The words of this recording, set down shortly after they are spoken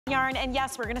yarn, and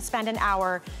yes, we're gonna spend an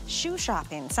hour shoe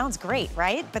shopping. Sounds great,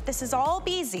 right? But this is all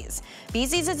Bzees.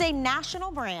 Bzees is a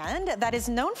national brand that is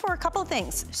known for a couple of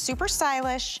things. Super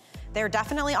stylish, they're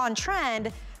definitely on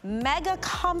trend, mega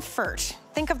comfort.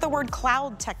 Think of the word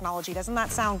cloud technology, doesn't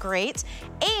that sound great?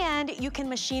 And you can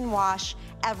machine wash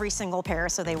every single pair,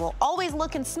 so they will always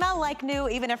look and smell like new,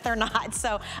 even if they're not.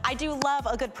 So I do love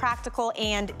a good practical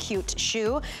and cute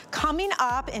shoe. Coming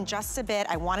up in just a bit,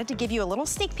 I wanted to give you a little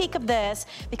sneak peek of this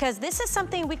because this is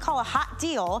something we call a hot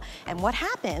deal. And what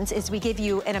happens is we give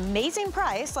you an amazing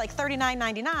price, like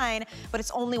 $39.99, but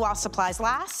it's only while supplies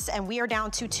last. And we are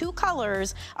down to 2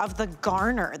 colors of the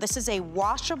Garner. This is a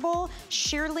washable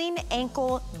shearling ankle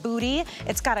booty.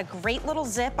 It's got a great little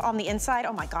zip on the inside.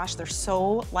 Oh my gosh, they're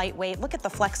so lightweight. Look at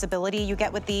the flexibility you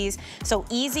get with these. So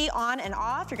easy on and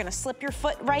off. You're gonna slip your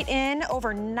foot right in.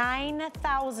 Over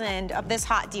 9,000 of this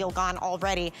hot deal gone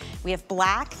already. We have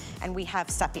black and we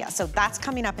have sepia. So that's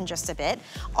coming up in just a bit.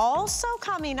 Also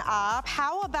coming up,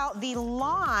 how about the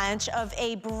launch of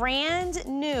a brand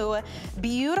new,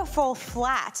 beautiful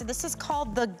flat. This is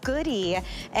called the Goodie,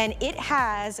 and it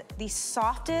has the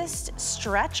softest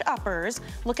stretch uppers.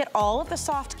 Look at all of the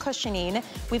soft cushioning.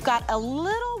 We've got a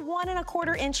little 1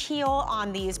 1/4 inch heel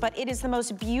on these, but it is the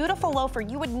most beautiful loafer.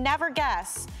 You would never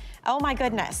guess, oh my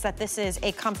goodness, that this is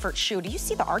a comfort shoe. Do you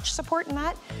see the arch support in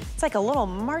that? It's like a little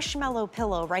marshmallow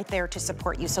pillow right there to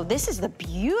support you. So this is the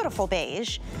beautiful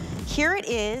beige. Here it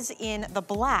is in the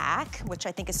black, which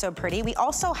I think is so pretty. We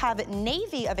also have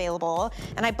navy available,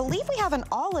 and I believe we have an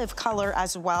olive color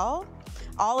as well.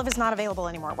 Olive is not available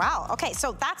anymore. Wow, okay,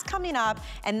 so that's coming up,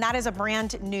 and that is a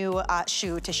brand new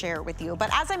shoe to share with you. But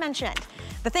as I mentioned,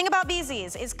 the thing about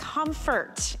Bzees is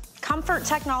comfort. Comfort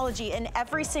technology in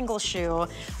every single shoe,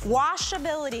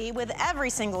 washability with every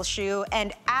single shoe,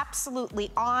 and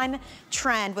absolutely on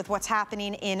trend with what's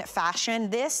happening in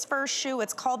fashion. This first shoe,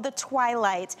 it's called the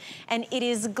Twilight, and it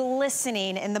is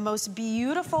glistening in the most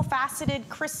beautiful faceted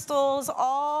crystals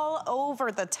all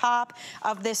over the top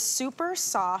of this super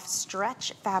soft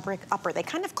stretch fabric upper. They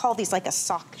kind of call these like a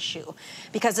sock shoe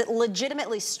because it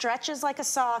legitimately stretches like a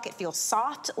sock, it feels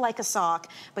soft like a sock,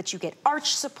 but you get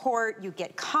arch support, you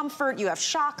get comfort, you have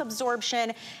shock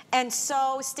absorption, and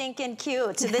so stinking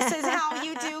cute. This is how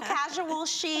you do casual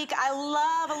chic. I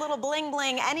love a little bling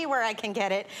bling anywhere I can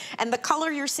get it. And the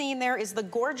color you're seeing there is the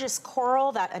gorgeous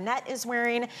coral that Annette is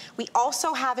wearing. We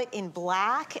also have it in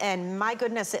black, and my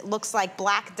goodness, it looks like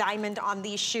black diamond on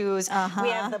these shoes. We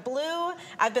have the blue.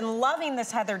 I've been loving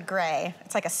this heathered gray.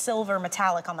 It's like a silver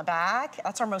metallic on the back.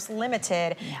 That's our most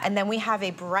limited. And then we have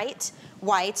a bright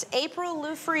white. April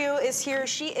Lufriou is here.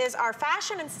 She is our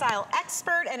fashion and style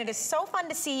expert, and it is so fun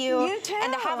to see you. You too.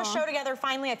 And to have a show together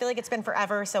finally. I feel like it's been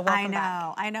forever, so welcome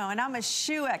back. I know, and I'm a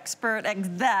shoe expert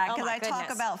at that, because I talk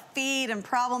about feet and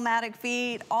problematic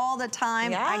feet all the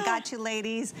time. I got you,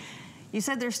 ladies. You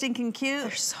said they're stinking cute.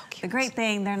 They're so cute. The great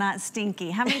thing, they're not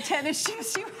stinky. How many tennis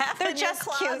shoes do you have they're in just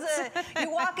your closet? You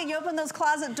walk and you open those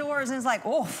closet doors and it's like,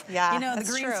 oof. Yeah, you know, the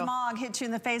green smog hits you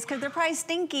in the face because they're probably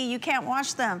stinky. You can't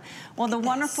wash them. Well, the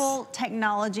wonderful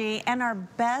technology and our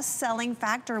best selling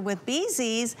factor with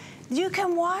Bzees, you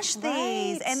can wash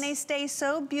these and they stay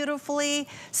so beautifully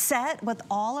set with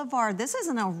all of our, this is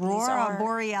an Aurora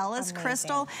Borealis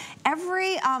crystal.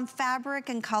 Every fabric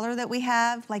and color that we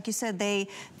have, like you said, they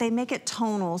make it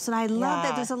tonal. So I love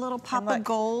that there's a little pop of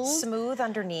gold. Smooth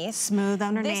underneath. Smooth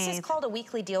underneath. This is called a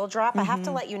weekly deal drop. I have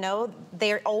to let you know,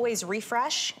 they always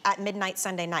refresh at midnight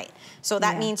Sunday night. So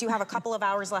that means you have a couple of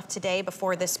hours left today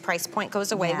before this price point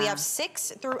goes away. We have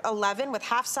 6 through 11 with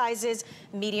half sizes,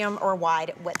 medium or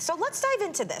wide width. So let's dive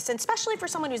into this, and especially for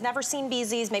someone who's never seen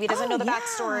Bzees, maybe doesn't know the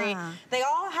backstory. They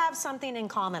all have something in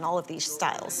common, all of these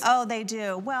styles. Oh, they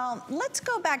do. Well, let's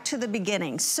go back to the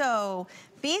beginning. So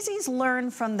Bzees learn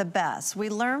from the best. We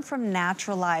learn from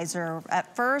Naturalizer.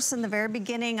 At first, in the very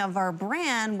beginning of our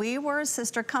brand, we were a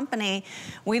sister company.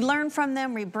 We learned from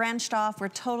them, we branched off, we're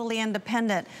totally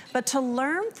independent. But to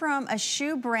learn from a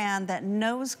shoe brand that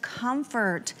knows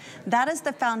comfort, that is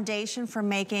the foundation for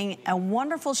making a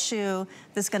wonderful shoe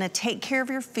that's gonna take care of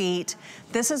your feet.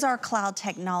 This is our cloud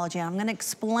technology. I'm gonna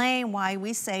explain why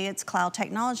we say it's cloud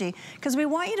technology, because we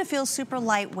want you to feel super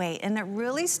lightweight, and it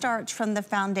really starts from the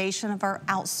foundation of our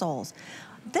outsoles.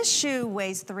 This shoe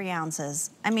weighs 3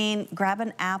 ounces. I mean, grab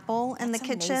an apple in the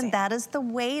kitchen, that is the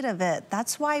weight of it.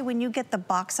 That's why when you get the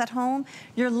box at home,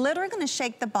 you're literally gonna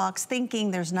shake the box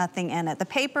thinking there's nothing in it. The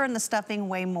paper and the stuffing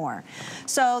weigh more.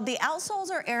 So the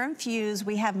outsoles are air infused.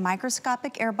 We have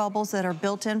microscopic air bubbles that are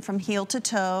built in from heel to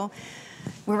toe.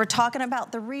 We were talking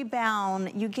about the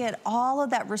rebound. You get all of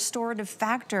that restorative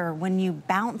factor when you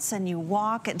bounce and you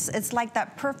walk. It's like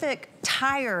that perfect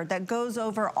tire that goes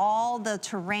over all the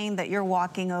terrain that you're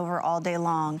walking over all day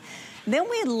long. Then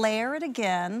we layer it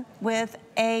again with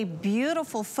a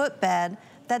beautiful footbed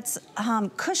that's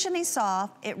cushiony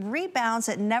soft. It rebounds,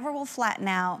 it never will flatten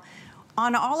out.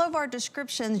 On all of our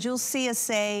descriptions, you'll see us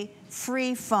say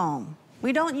free foam.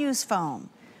 We don't use foam.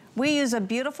 We use a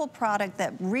beautiful product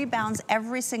that rebounds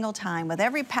every single time with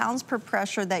every pounds per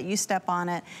pressure that you step on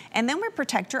it. And then we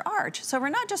protect your arch. So we're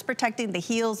not just protecting the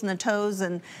heels and the toes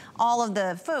and all of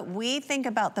the foot. We think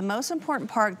about the most important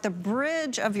part, the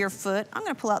bridge of your foot. I'm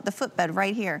gonna pull out the footbed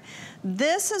right here.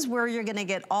 This is where you're gonna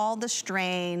get all the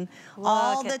strain,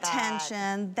 all the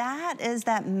tension. That is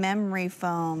that memory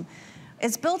foam.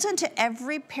 It's built into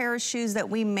every pair of shoes that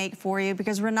we make for you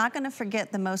because we're not gonna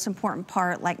forget the most important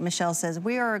part, like Michelle says.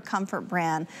 We are a comfort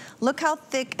brand. Look how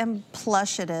thick and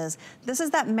plush it is. This is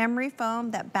that memory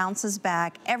foam that bounces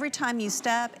back. Every time you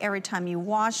step, every time you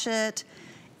wash it,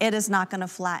 it is not gonna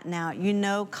flatten out. You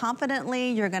know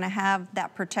confidently you're gonna have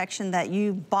that protection that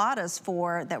you bought us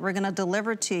for, that we're gonna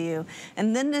deliver to you.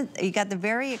 And then you got the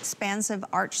very expansive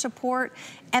arch support,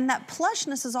 and that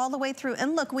plushness is all the way through.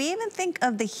 And look, we even think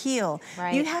of the heel.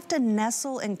 Right. You have to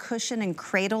nestle and cushion and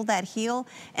cradle that heel,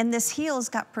 and this heel's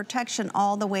got protection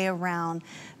all the way around.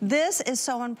 This is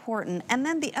so important. And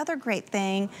then the other great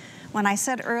thing, when I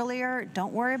said earlier,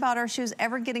 don't worry about our shoes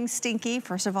ever getting stinky.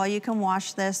 First of all, you can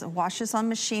wash this on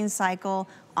machine cycle,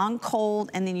 on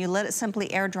cold, and then you let it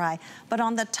simply air dry. But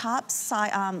on the top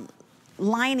side,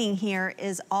 lining here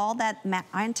is all that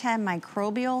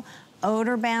antimicrobial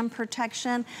odor band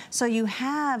protection. So you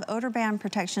have odor band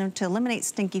protection to eliminate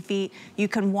stinky feet. You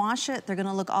can wash it. They're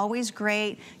gonna look always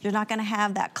great. You're not gonna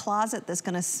have that closet that's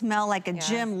gonna smell like a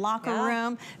gym locker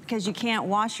room because you can't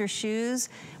wash your shoes.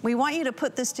 We want you to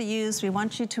put this to use. We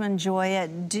want you to enjoy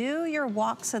it. Do your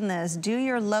walks in this. Do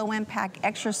your low impact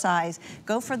exercise.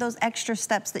 Go for those extra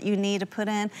steps that you need to put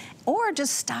in, or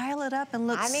just style it up and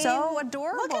look so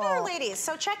adorable. Look at our ladies.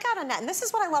 So check out Annette. And this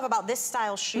is what I love about this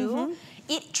style shoe.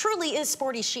 It truly is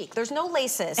sporty chic. There's no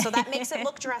laces, so that makes it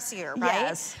look dressier, right?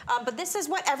 Yes. But this is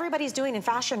what everybody's doing in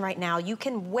fashion right now. You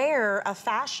can wear a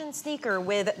fashion sneaker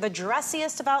with the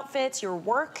dressiest of outfits, your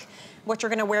work, what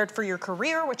you're gonna wear for your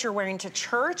career, what you're wearing to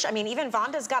church. I mean, even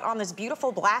Vonda's got on this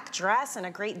beautiful black dress and a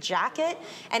great jacket,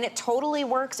 and it totally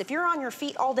works if you're on your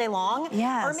feet all day long.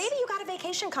 Yes. Or maybe you got a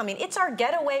vacation coming. It's our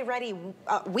getaway ready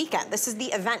weekend. This is the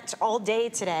event all day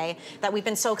today that we've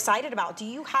been so excited about. Do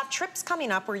you have trips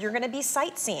coming up where you're gonna be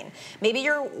sightseeing? Maybe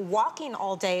you're walking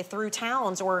all day through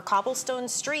towns or cobblestone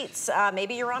streets.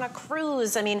 Maybe you're on a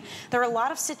cruise. I mean, there are a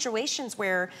lot of situations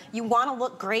where you wanna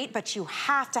look great, but you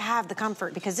have to have the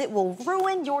comfort because it will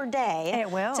ruin your day. It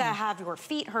will. To have your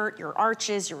feet hurt, your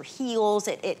arches, your heels.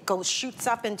 It shoots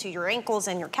up into your ankles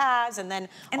and your calves, and then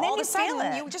all of a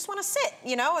sudden you just want to sit,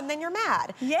 you know, and then you're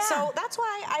mad. Yeah. So that's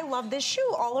why I love this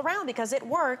shoe all around, because it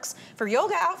works for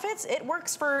yoga outfits. It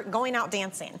works for going out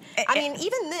dancing. I mean,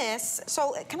 even this.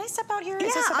 So can I step out here? Yeah,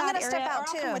 Is this a I'm bad gonna step out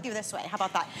I'll too. come with you this way. How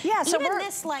about that? Yeah. So even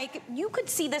this, like, you could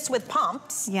see this with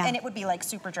pumps, and it would be like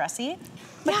super dressy.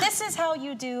 But this is how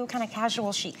you do kind of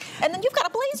casual chic. And then you've got a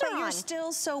blazer on. You're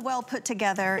still so well put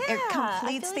together. It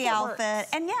completes the outfit.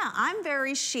 And yeah, I'm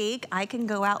very chic. I can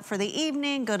go out for the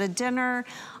evening, go to dinner.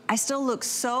 I still look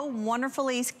so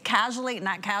wonderfully casually,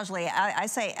 not casually, I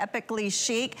say epically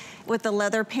chic with the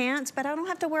leather pants, but I don't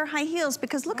have to wear high heels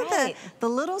because look at the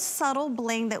little subtle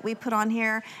bling that we put on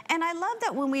here. And I love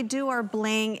that when we do our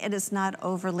bling, it is not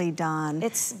overly done.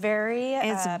 It's very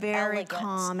elegant.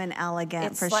 Calm and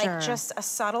elegant, for sure. It's like just a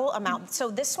subtle amount.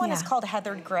 So this one is called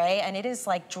Heathered Gray, and it is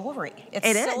like jewelry. It's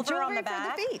silver on the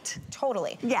back. For the feet.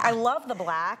 Totally. Yeah. I love the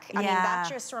black. I mean, that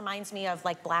just reminds me of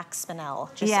like black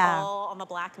spinel. Just all on the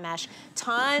black mesh.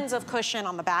 Tons of cushion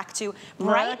on the back too.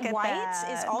 Bright white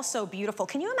is also beautiful.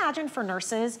 Can you imagine for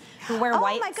nurses who wear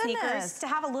white sneakers to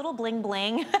have a little bling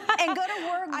bling? And go to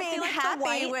work being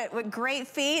happy with great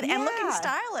feet and looking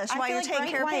stylish while you're taking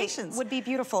care of patients. Would be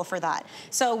beautiful for that.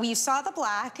 So we saw the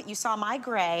black, you saw my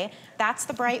gray, that's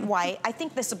the bright white. I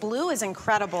think this blue is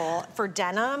incredible for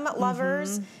denim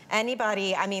lovers.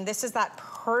 Anybody, I mean, this is that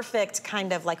perfect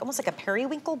kind of like, almost like a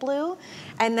periwinkle blue.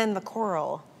 And then the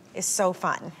coral is so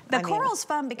fun. The coral's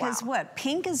fun because what?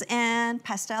 Pink is in,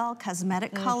 pastel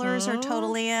cosmetic colors are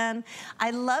totally in.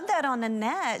 I love that on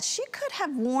Annette. She could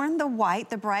have worn the white,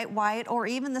 the bright white, or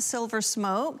even the silver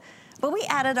smoke but we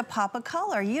added a pop of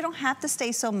color. You don't have to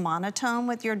stay so monotone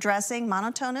with your dressing.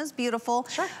 Monotone is beautiful,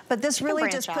 sure, but this really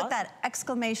just put that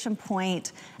exclamation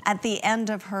point at the end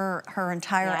of her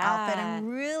entire outfit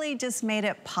and really just made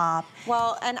it pop.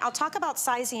 Well, and I'll talk about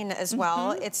sizing as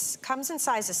well. It comes in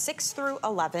sizes 6 through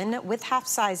 11 with half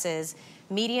sizes,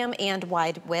 medium and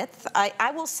wide width.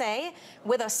 I will say,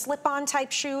 with a slip-on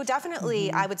type shoe,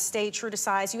 definitely I would stay true to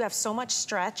size. You have so much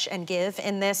stretch and give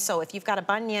in this, so if you've got a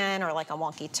bunion or like a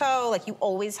wonky toe, like you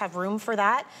always have room for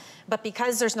that. But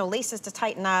because there's no laces to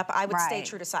tighten up, I would stay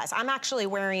true to size. I'm actually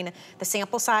wearing the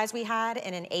sample size we had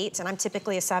in an 8, and I'm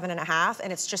typically a 7.5,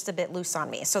 and it's just a bit loose on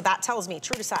me. So that tells me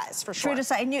true to size, for sure. True to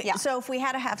size. And so if we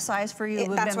had a half size for you, it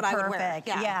would have been perfect. That's what I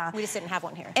would wear. Yeah. We just didn't have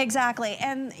one here. Exactly.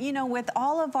 And you know, with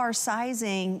all of our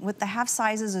sizing, with the half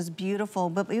sizes is beautiful,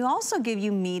 but we also give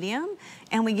you medium,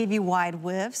 and we give you wide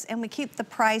widths, and we keep the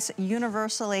price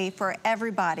universally for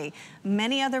everybody.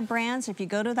 Many other brands, if you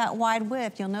go to that wide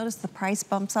width, you'll notice the price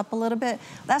bumps up a little bit.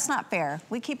 That's not fair.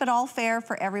 We keep it all fair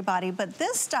for everybody, but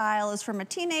this style is from a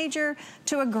teenager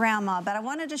to a grandma. But I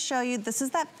wanted to show you, this is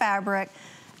that fabric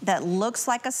that looks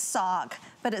like a sock,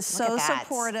 but it's so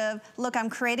supportive. Look, I'm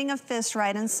creating a fist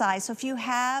right inside. So if you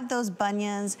have those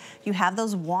bunions, you have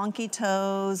those wonky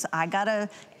toes, I got a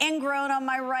ingrown on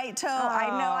my right toe. I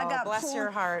know I got bless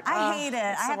your heart. I hate it.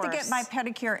 I have to get my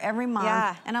pedicure every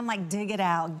month, and I'm like, dig it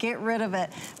out, get rid of it,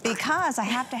 because I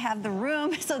have to have the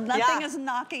room so nothing is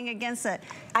knocking against it.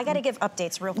 I got to give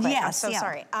updates real quick. I'm so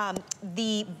sorry.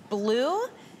 The blue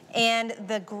and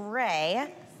the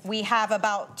gray, we have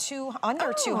about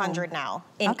under 200 now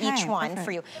in each one for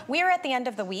you. We are at the end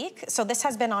of the week, so this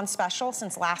has been on special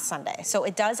since last Sunday. So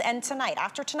it does end tonight.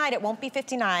 After tonight, it won't be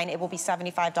 $59, it will be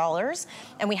 $75.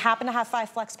 And we happen to have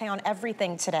 5 flex pay on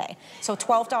everything today. So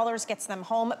 $12 gets them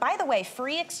home. By the way,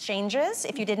 free exchanges,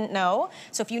 if you didn't know.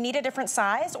 So if you need a different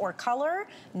size or color,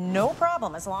 no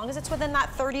problem. As long as it's within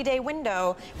that 30-day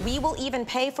window, we will even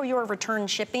pay for your return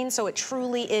shipping. So it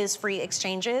truly is free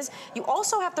exchanges. You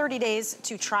also have 30 days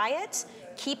to try it,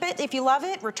 keep it if you love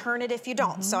it, return it if you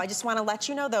don't. So I just want to let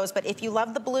you know those, but if you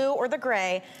love the blue or the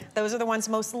gray, those are the ones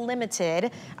most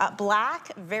limited.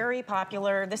 Black, very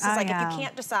popular. This is like, if you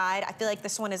can't decide, I feel like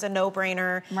this one is a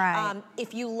no-brainer.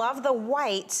 If you love the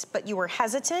white, but you were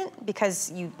hesitant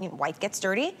because white gets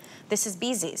dirty, this is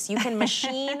Bzees. You can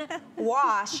machine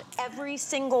wash every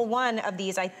single one of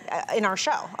these in our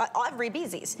show, every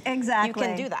Bzees. Exactly. You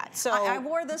can do that. So I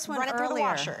wore this one earlier. Run it through the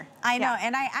washer. I know,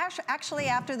 and I actually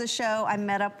after the show, I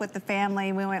met up with the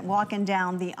family. We went walking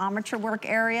down the amateur work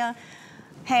area.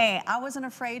 Hey, I wasn't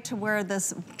afraid to wear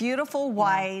this beautiful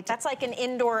white. That's like an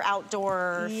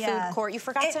indoor-outdoor food court. You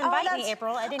forgot to invite me,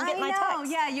 April. I didn't get my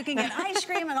text. Yeah, you can get ice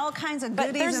cream and all kinds of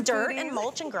goodies. But there's dirt and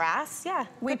mulch and grass. Yeah.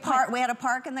 We had a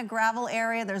park in the gravel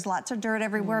area. There's lots of dirt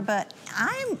everywhere, but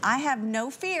I have no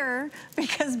fear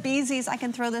because Bzees, I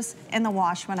can throw this in the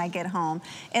wash when I get home.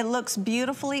 It looks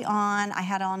beautifully on. I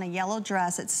had on a yellow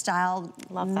dress. It's styled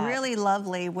really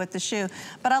lovely with the shoe.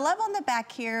 But I love on the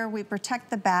back here, we protect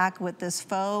the back with this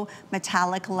faux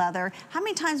metallic leather. How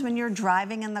many times when you're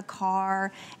driving in the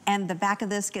car and the back of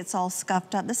this gets all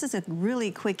scuffed up? This is a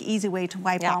really quick, easy way to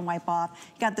wipe on, wipe off.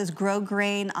 You got this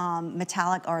grosgrain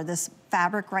metallic, or this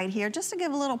fabric right here, just to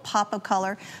give a little pop of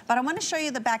color. But I want to show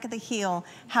you the back of the heel,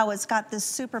 how it's got this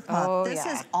super puff. This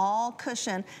is all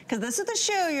cushion, because this is the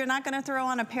shoe you're not going to throw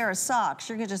on a pair of socks.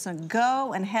 You're just going to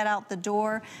go and head out the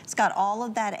door. It's got all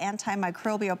of that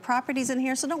antimicrobial properties in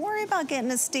here, so don't worry about getting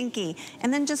it stinky.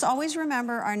 And then just always remember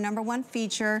our #1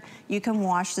 feature, you can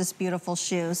wash this beautiful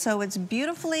shoe. So it's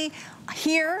beautifully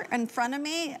here in front of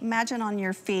me, imagine on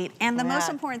your feet. And the most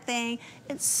important thing,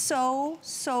 it's so,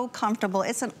 so comfortable.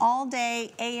 It's an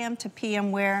all-day AM to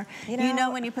PM wear. You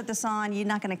know when you put this on, you're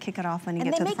not going to kick it off when you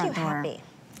get to the front door. And they make you happy.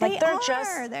 Like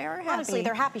they are happy. Honestly,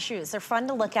 they're happy shoes. They're fun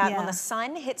to look at when the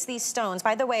sun hits these stones.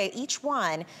 By the way, each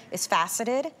one is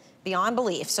faceted beyond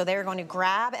belief. So they're going to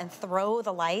grab and throw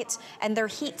the light, and they're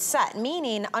heat set,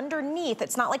 meaning underneath,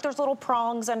 it's not like there's little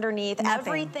prongs underneath.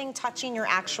 Everything touching your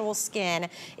actual skin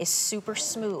is super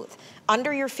smooth.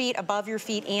 Under your feet, above your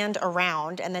feet, and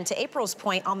around. And then to April's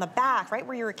point, on the back, right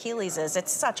where your Achilles is,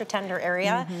 it's such a tender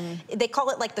area. They call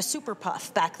it like the super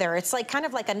puff back there. It's like kind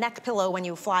of like a neck pillow when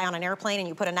you fly on an airplane and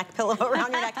you put a neck pillow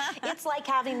around your neck. It's like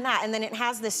having that. And then it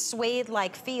has this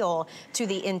suede-like feel to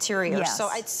the interior. So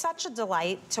it's such a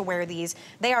delight to wear these.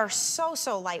 They are so,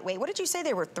 so lightweight. What did you say?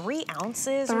 They were 3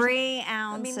 ounces? 3 ounces.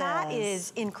 I mean, that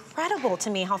is incredible to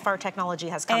me how far technology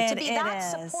has come to be that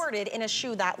supported in a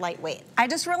shoe that lightweight. I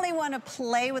just really want to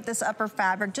play with this upper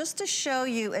fabric just to show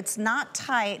you it's not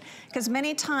tight, because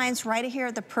many times right here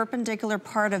at the perpendicular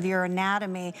part of your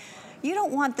anatomy, you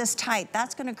don't want this tight.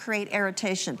 That's going to create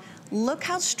irritation. Look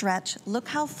how stretched, look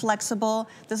how flexible.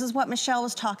 This is what Michelle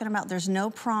was talking about. There's no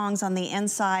prongs on the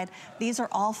inside. These are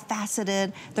all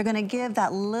faceted. They're gonna give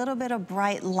that little bit of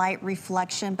bright light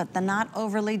reflection, but they're not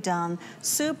overly done.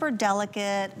 Super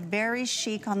delicate, very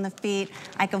chic on the feet.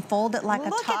 I can fold it like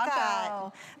a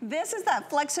taco. This is that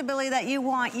flexibility that you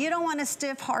want. You don't want a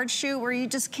stiff, hard shoe where you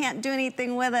just can't do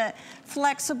anything with it.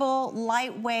 Flexible,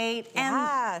 lightweight,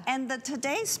 and the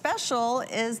today's special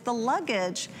is the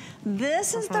luggage.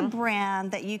 This is the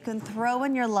brand that you can throw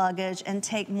in your luggage and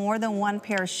take more than one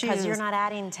pair of shoes. Because you're not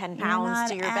adding 10 pounds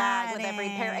to your bag with every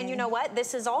pair. And you know what?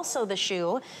 This is also the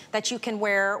shoe that you can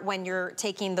wear when you're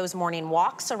taking those morning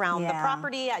walks around the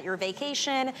property at your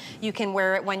vacation. You can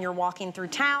wear it when you're walking through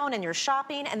town and you're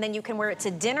shopping, and then you can wear it to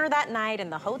dinner that night in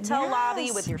the hotel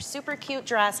lobby with your super cute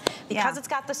dress. Because it's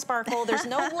got the sparkle, there's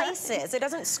no laces. It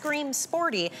doesn't scream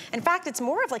sporty. In fact, it's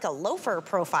more of like a loafer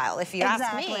profile, if you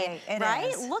ask me.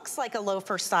 Right? Looks like a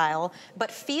loafer style,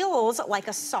 but feels like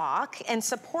a sock and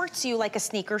supports you like a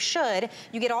sneaker should.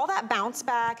 You get all that bounce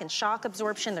back and shock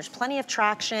absorption. There's plenty of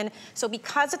traction. So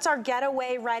because it's our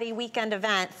getaway ready weekend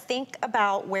event, think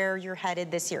about where you're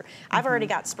headed this year. I've already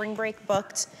got spring break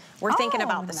booked. We're thinking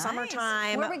about the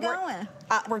summertime. Where are we going?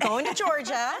 We're going to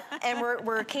Georgia, and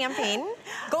we're camping.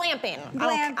 Glamping.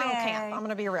 I don't camp. I'm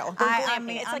gonna be real. We're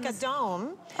glamping. It's like a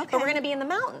dome, but we're gonna be in the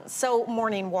mountains. So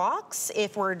morning walks,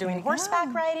 if we're doing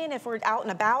horseback riding, if we're out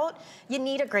and about, you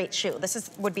need a great shoe. This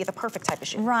would be the perfect type of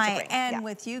shoe. Right, and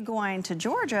with you going to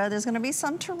Georgia, there's gonna be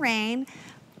some terrain.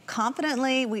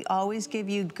 Confidently, we always give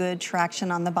you good traction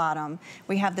on the bottom.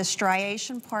 We have the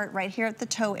striation part right here at the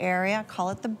toe area, call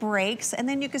it the brakes, and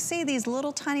then you can see these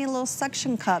little tiny little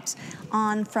suction cups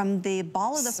on from the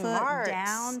ball of the foot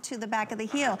down to the back of the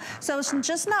heel. So it's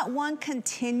just not one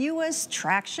continuous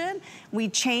traction, we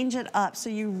change it up so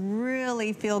you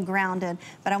really feel grounded.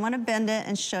 But I want to bend it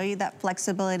and show you that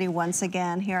flexibility once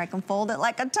again. Here, I can fold it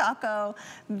like a taco.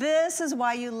 This is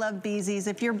why you love Bzees.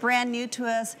 If you're brand new to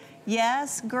us,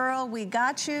 yes, girl, we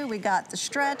got you. We got the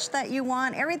stretch that you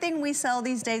want. Everything we sell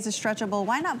these days is stretchable.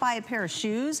 Why not buy a pair of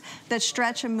shoes that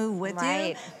stretch and move with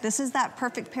you? This is that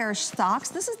perfect pair of socks.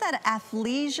 This is that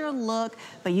athleisure look,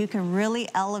 but you can really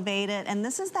elevate it. And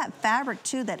this is that fabric,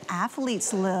 too, that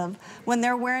athletes live when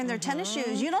they're wearing their tennis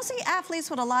shoes. You don't see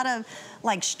athletes with a lot of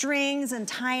like strings and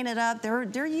tying it up.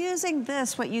 They're using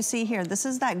this, what you see here. This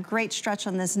is that great stretch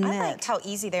on this knit. I like how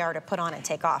easy they are to put on and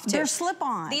take off, too. They're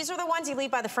slip-on. These are the ones you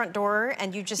leave by the front door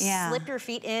and you just slip your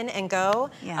feet in and go.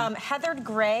 Heathered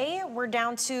gray, we're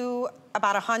down to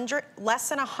about 100, less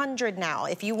than 100 now.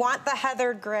 If you want the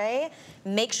heathered gray,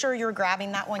 make sure you're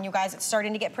grabbing that one, you guys. It's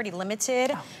starting to get pretty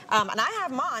limited. And I have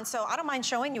them on, so I don't mind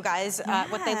showing you guys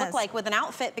what they look like with an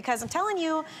outfit, because I'm telling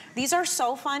you, these are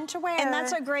so fun to wear. And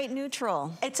that's a great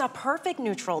neutral. It's a perfect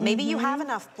neutral. Maybe you have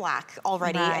enough black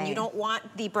already and you don't want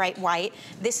the bright white.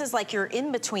 This is like your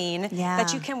in-between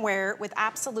that you can wear with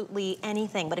absolutely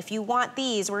anything. But if you want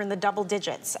these, we're in the double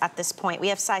digits at this point. We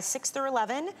have size 6 through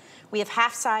 11. We have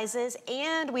half sizes,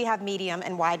 and we have medium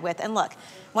and wide width. And look,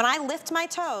 when I lift my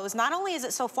toes, not only is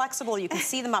it so flexible, you can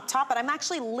see them up top, but I'm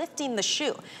actually lifting the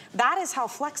shoe. That is how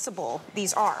flexible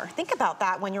these are. Think about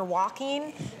that when you're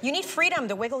walking. You need freedom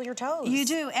to wiggle your toes. You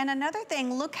do. And another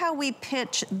thing, look how we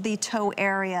pitch the toe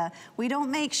area. We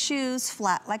don't make shoes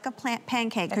flat like a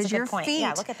pancake, because your feet,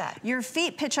 look at that. Your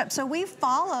feet pitch up. So we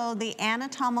follow the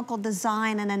anatomical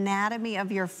design and anatomy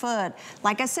of your foot.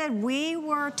 Like I said, we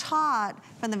were taught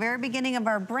from the very beginning of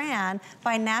our brand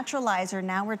by Naturalizer.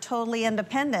 Now we're totally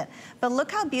independent. But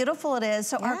look how beautiful it is.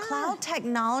 So our cloud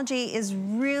technology is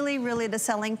really, really the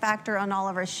selling factor on all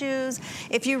of our shoes.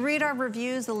 If you read our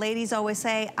reviews, the ladies always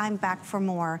say, I'm back for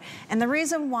more. And the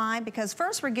reason why, because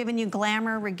first we're giving you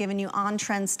glamour, we're giving you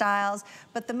on-trend styles,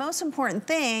 but the most important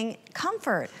thing,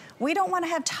 comfort. We don't want to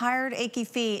have tired, achy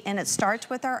feet, and it starts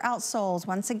with our outsoles.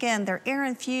 Once again, they're air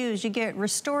infused. You get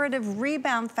restorative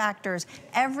rebound factors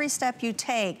every step you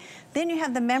take. Then you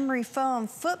have the memory foam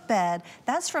footbed.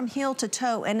 That's from heel to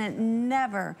toe, and it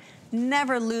never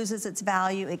loses its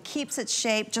value. It keeps its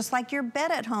shape, just like your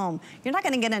bed at home. You're not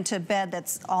gonna get into a bed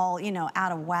that's all, you know,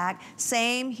 out of whack.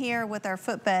 Same here with our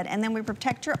footbed. And then we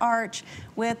protect your arch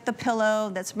with the pillow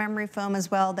that's memory foam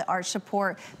as well, the arch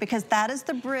support, because that is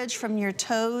the bridge from your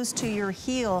toes to your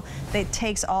heel that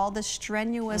takes all the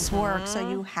strenuous work, so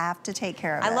you have to take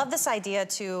care of it. I love this idea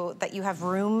too, that you have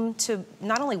room to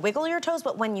not only wiggle your toes,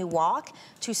 but when you walk,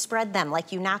 to spread them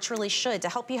like you naturally should, to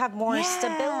help you have more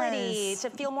stability, to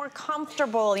feel more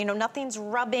comfortable. You know, nothing's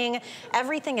rubbing.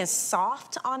 Everything is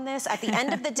soft on this. At the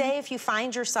end of the day, if you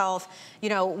find yourself, you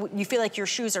know, you feel like your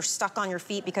shoes are stuck on your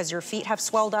feet because your feet have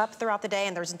swelled up throughout the day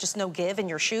and there's just no give in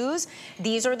your shoes,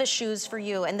 these are the shoes for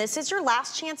you. And this is your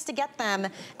last chance to get them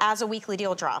as a weekly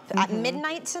deal drop. At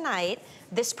midnight tonight,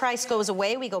 this price goes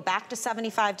away. We go back to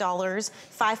 $75.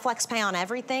 5 flex pay on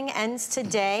everything ends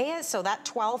today. So that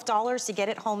 $12 to get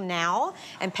it home now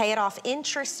and pay it off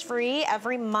interest-free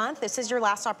every month. This is your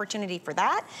last opportunity for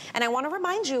that. And I want to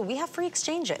remind you, we have free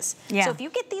exchanges. So if you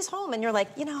get these home and you're like,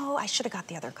 you know, I should have got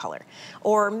the other color,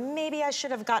 or maybe I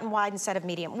should have gotten wide instead of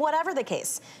medium, whatever the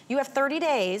case, you have 30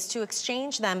 days to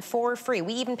exchange them for free.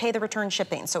 We even pay the return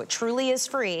shipping, so it truly is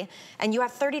free. And you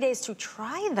have 30 days to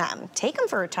try them. Take them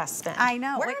for a test spin.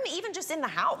 Wear them even just in the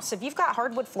house. If you've got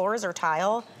hardwood floors or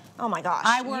tile, oh my gosh.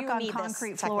 I work on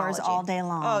concrete floors all day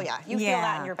long. Oh yeah, you feel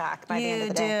that in your back by the end of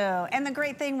the day. You do. And the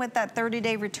great thing with that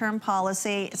 30-day return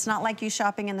policy, it's not like you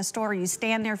shopping in the store. You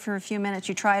stand there for a few minutes,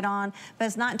 you try it on, but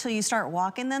it's not until you start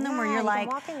walking in them where you're like,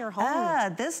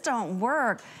 this don't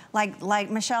work. Like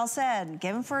Michelle said,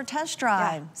 give them for a test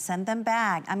drive, send them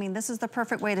back. I mean, this is the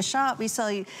perfect way to shop.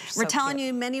 We're telling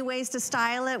you many ways to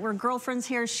style it. We're girlfriends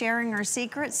here sharing our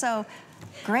secrets. So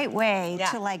great way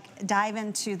to like dive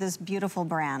into this beautiful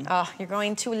brand. Oh, you're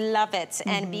going to love it.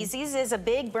 And Bzees is a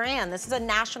big brand. This is a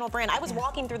national brand. I was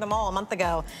walking through the mall a month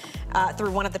ago through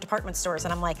one of the department stores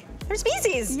and I'm like, there's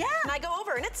Bzees. And I go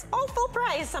over and it's all full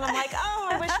price. And I'm like, oh,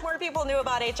 I wish more people knew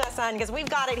about HSN because we've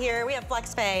got it here. We have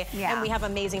FlexPay and we have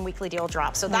amazing weekly deal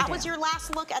drops. So that was your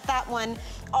last look at that one.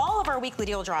 All of our weekly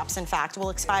deal drops, in fact, will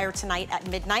expire tonight at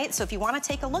midnight. So if you want to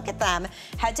take a look at them,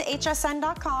 head to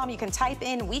hsn.com. You can type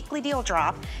in weekly deal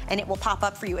drop and it will pop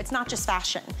up for you. It's not just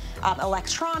fashion.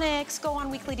 Electronics go on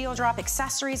weekly deal drop,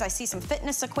 accessories. I see some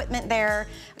fitness equipment there,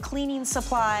 cleaning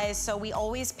supplies. So we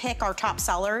always pick our top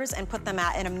sellers and put them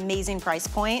at an amazing price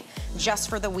point just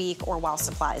for the week or while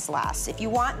supplies last. If you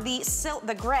want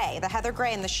the gray, the heather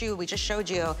gray in the shoe we just showed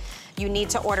you, you need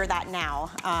to order that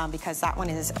now because that one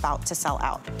is about to sell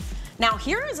out. Now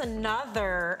here is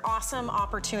another awesome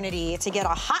opportunity to get a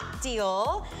hot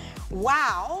deal.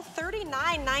 Wow,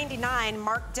 $39.99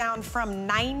 marked down from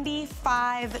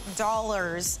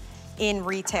 $95 in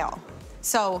retail.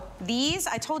 So these,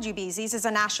 I told you, Bzees is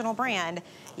a national brand.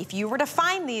 If you were to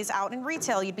find these out in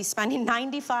retail, you'd be spending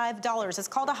 $95. It's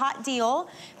called a hot deal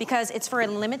because it's for a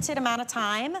limited amount of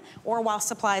time or while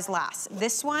supplies last.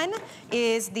 This one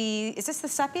is is this the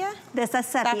sepia? This is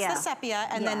sepia. That's the sepia,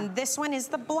 and then this one is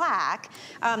the black.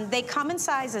 They come in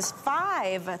sizes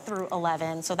 5 through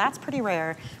 11, so that's pretty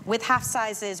rare, with half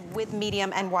sizes, with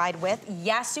medium and wide width.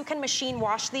 Yes, you can machine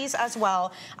wash these as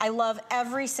well. I love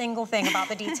every single thing about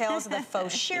the details of the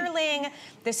faux shearling.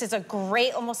 This is a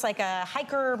great, almost like a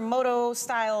hiker moto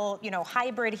style, you know,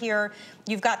 hybrid here.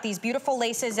 You've got these beautiful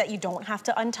laces that you don't have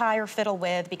to untie or fiddle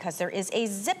with because there is a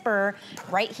zipper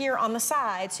right here on the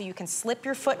side so you can slip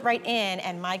your foot right in.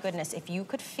 And my goodness, if you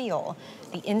could feel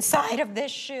the inside of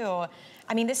this shoe,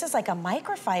 I mean, this is like a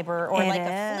microfiber or like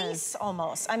a fleece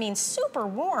almost. I mean, super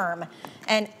warm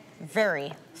and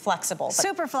very flexible.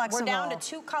 Super flexible. We're down to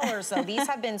 2 colors though. These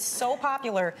have been so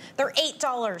popular. They're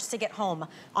 $8 to get home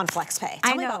on FlexPay.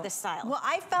 Tell me about this style. Well,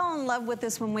 I fell in love with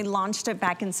this when we launched it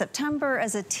back in September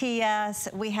as a TS.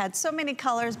 We had so many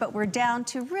colors, but we're down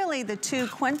to really the 2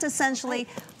 quintessentially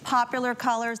popular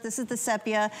colors. This is the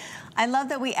sepia. I love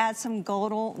that we add some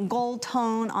gold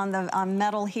tone on the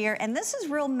metal here, and this is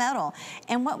real metal.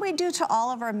 And what we do to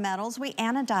all of our metals, we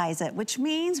anodize it, which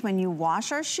means when you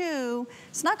wash our shoe,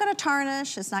 it's not gonna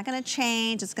tarnish, it's not gonna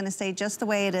change, it's gonna stay just the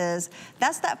way it is.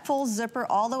 That's that full zipper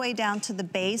all the way down to the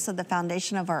base of the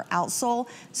foundation of our outsole,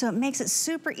 so it makes it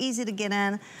super easy to get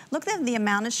in. Look at the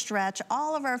amount of stretch.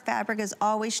 All of our fabric is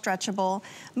always stretchable.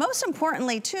 Most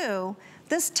importantly too,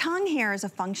 this tongue here is a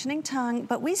functioning tongue,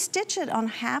 but we stitch it on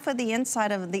half of the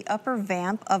inside of the upper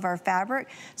vamp of our fabric,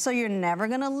 so you're never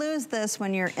gonna lose this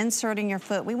when you're inserting your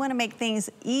foot. We wanna make things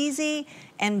easy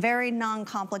and very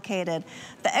non-complicated.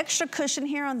 The extra cushion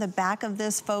here on the back of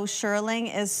this faux shearling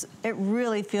it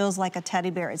really feels like a teddy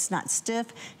bear. It's not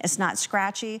stiff, it's not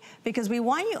scratchy, because we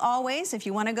want you always, if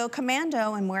you wanna go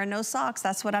commando and wear no socks,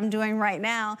 that's what I'm doing right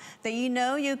now, that you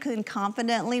know you can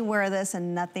confidently wear this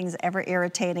and nothing's ever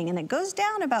irritating. And it goes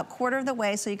down about quarter of the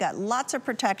way, so you got lots of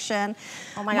protection.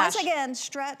 Oh my gosh. Once again,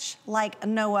 stretch like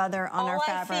no other on our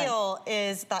fabric. All I feel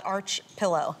is that arch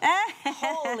pillow.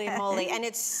 Holy moly. And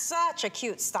it's such a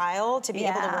cute style to be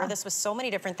able to wear this with so many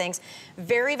different things.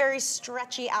 Very, very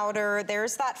stretchy outer.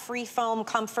 There's that free foam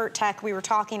comfort tech we were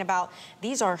talking about.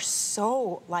 These are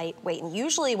so lightweight, and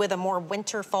usually with a more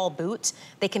winter fall boot,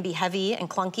 they can be heavy and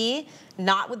clunky.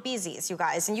 Not with Bzees, you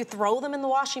guys. And you throw them in the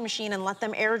washing machine and let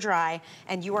them air dry,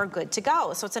 and you are good to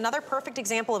go. So it's another perfect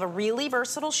example of a really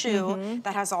versatile shoe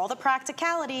that has all the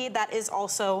practicality that is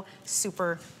also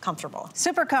super comfortable.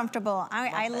 Super comfortable.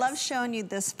 I love showing you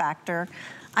this factor.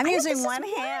 I'm using one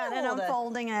hand and I'm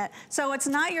folding it. So it's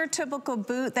not your typical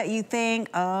boot that you think,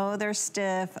 oh, they're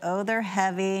stiff, oh, they're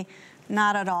heavy.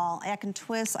 Not at all. I can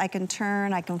twist, I can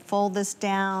turn, I can fold this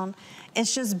down.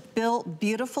 It's just built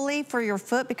beautifully for your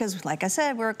foot because, like I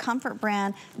said, we're a comfort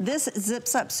brand. This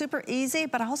zips up super easy,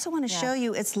 but I also want to show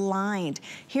you it's lined.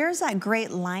 Here's that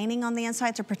great lining on the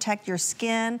inside to protect your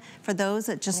skin for those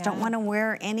that just don't want to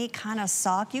wear any kind of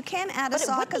sock. You can add a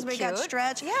sock because we got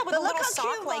stretch. Yeah, with a little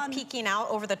sock like peeking out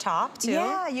over the top too.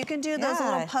 Yeah, you can do those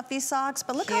little puffy socks,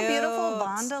 but look how beautiful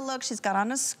Vonda looks. She's got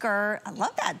on a skirt. I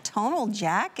love that tonal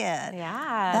jacket.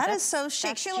 Yeah. That is so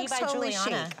chic. She looks totally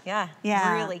chic. Yeah,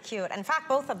 really cute. In fact,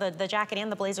 both of the jacket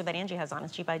and the blazer that Angie has on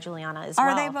is G by Juliana as well.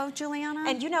 Are they both Juliana?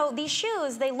 And you know, these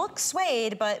shoes, they look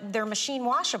suede, but they're machine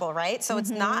washable, right? So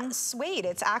it's not suede.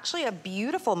 It's actually a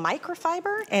beautiful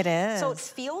microfiber. It is. So it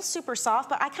feels super soft,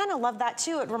 but I kind of love that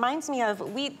too. It reminds me of,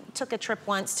 we took a trip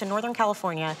once to Northern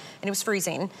California and it was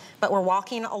freezing, but we're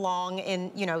walking along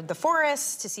in, you know, the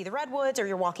forest to see the redwoods, or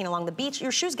you're walking along the beach,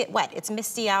 your shoes get wet. It's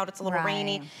misty out, it's a little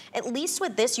rainy. At least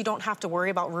with this, you don't have to worry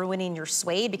about ruining your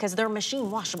suede because they're machine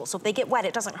washable. So if they get wet,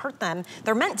 it doesn't hurt them.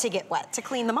 They're meant to get wet to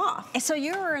clean them off. So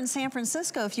you were in San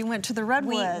Francisco if you went to the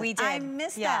redwoods. We did. I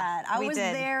missed that. I was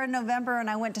there in November and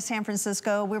I went to San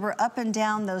Francisco. We were up and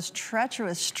down those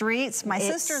treacherous streets. My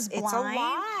sister's blind. It's a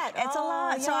lot. It's a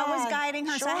lot. So I was guiding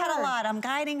her. So I had a lot. I'm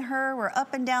guiding her. We're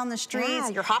up and down the streets. Yeah,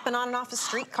 you're hopping on and off the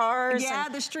street cars. Yeah,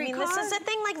 the street cars. This is the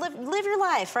thing, like live your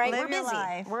life, right? Live We're busy. your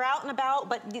life. We're out and about,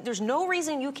 but there's no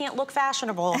reason you can't look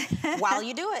fashionable while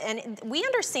you do it. And we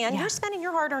understand you're spending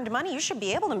your hard-earned money. You should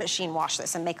be able to machine wash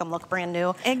this and make them look brand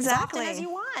new as often as you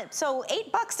want. So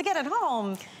 $8 to get it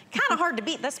home, kind of hard to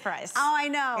beat this price. Oh, I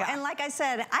know. And like I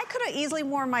said, I could have easily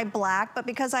worn my black, but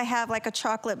because I have like a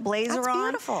chocolate blazer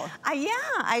on. That's beautiful.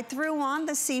 I threw on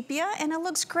the sepia and it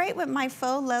looks great with my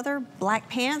faux leather black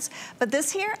pants. But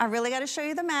this here, I really got to show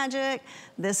you the magic.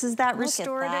 This is that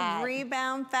restorative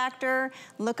rebound factor.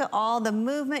 Look at all the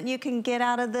movement you can get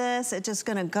out of this. It's just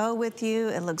gonna go with you.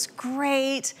 It looks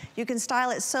great. You can style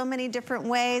it so many different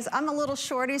ways. I'm a little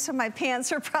shorty, so my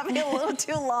pants are probably a little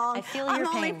too long. I feel your pain.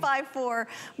 I'm only 5'4",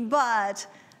 but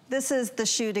this is the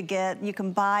shoe to get. You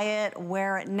can buy it,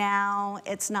 wear it now.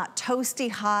 It's not toasty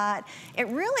hot. It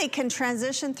really can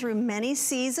transition through many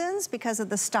seasons because of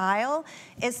the style.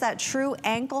 It's that true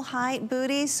ankle height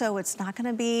booty, so it's not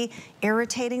gonna be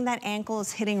irritating that ankle.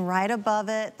 It's hitting right above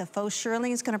it. The faux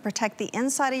shearling is gonna protect the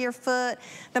inside of your foot.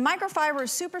 The microfiber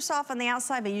is super soft on the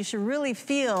outside, but you should really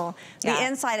feel the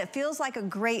inside. It feels like a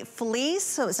great fleece,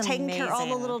 so it's taking care of all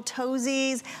the little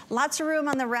toesies. Lots of room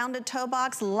on the rounded toe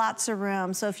box, lots of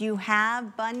room. So if you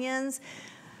have bunions,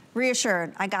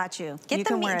 reassured, I got you. You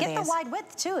can wear these. Get the wide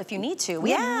width too if you need to. We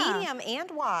have medium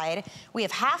and wide. We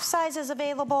have half sizes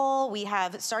available. We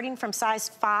have starting from size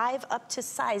 5 up to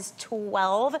size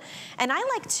 12. And I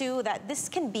like too that this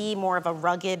can be more of a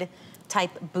rugged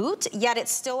type boot, yet it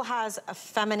still has a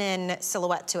feminine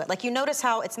silhouette to it. Like you notice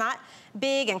how it's not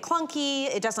big and clunky,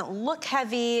 it doesn't look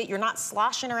heavy, you're not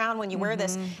sloshing around when you wear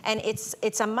this, and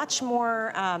it's a much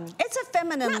more it's a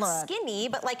feminine look. Not skinny,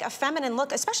 but like a feminine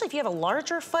look, especially if you have a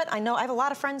larger foot. I know I have a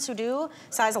lot of friends who do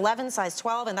size 11, size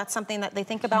 12, and that's something that they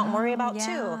think about and worry about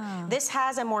too. This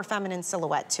has a more feminine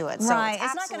silhouette to it. So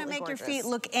it's not going to make your feet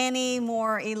look any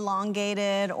more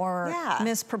elongated or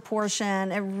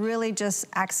misproportioned. It really just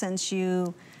accents you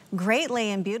greatly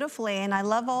and beautifully, and I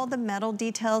love all the metal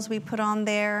details we put on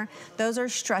there. Those are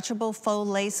stretchable faux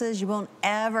laces. You won't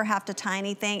ever have to tie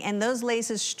anything, and those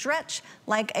laces stretch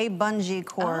like a bungee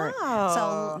cord.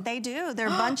 So they do. They're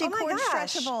bungee cord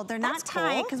stretchable. They're not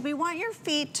tight because we want your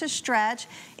feet to stretch.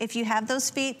 If you have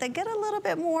those feet that get a little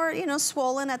bit more, you know,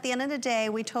 swollen at the end of the day,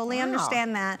 we totally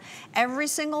understand that. Every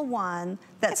single one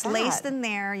that's laced in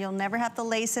there, you'll never have to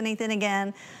lace anything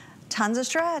again. Tons of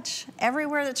stretch.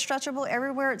 Everywhere that's stretchable,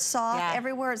 everywhere it's soft,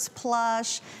 everywhere it's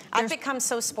plush. I've become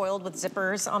so spoiled with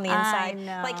zippers on the inside. I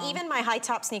know. Like even my high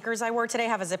top sneakers I wore today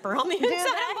have a zipper on the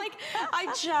inside. I'm like,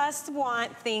 I just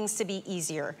want things to be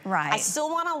easier. Right. I still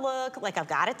want to look like I've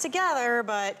got it together,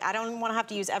 but I don't want to have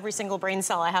to use every single brain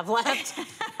cell I have left.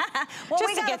 Well,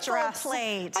 just we to got get a full dressed.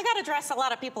 plate. I got to dress a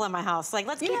lot of people in my house. Like,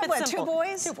 let's keep it simple. 2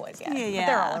 boys? 2 boys, yeah. Yeah. But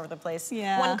they're all over the place.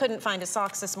 Yeah. One couldn't find his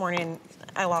socks this morning.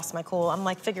 I lost my cool. I'm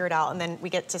like, figure it out. And then we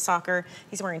get to soccer.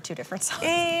 He's wearing 2 different socks.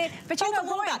 But you know,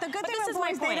 boys, the good thing with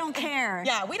boys, they don't care.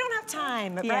 Yeah, we don't have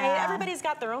time, right? Everybody's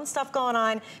got their own stuff going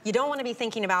on. You don't want to be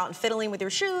thinking about and fiddling with your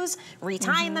shoes,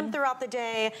 retying them throughout the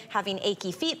day, having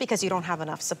achy feet because you don't have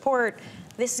enough support.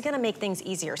 This is going to make things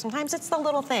easier. Sometimes it's the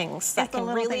little things that can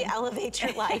really elevate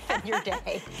your life and your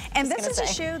day. And this is a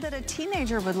shoe that a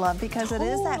teenager would love because it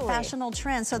is that fashionable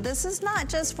trend. So this is not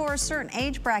just for a certain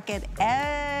age bracket.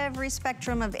 Every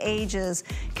spectrum of ages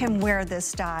can wear this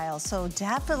style. So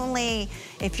definitely,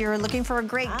 if you're looking for a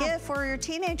great gift for your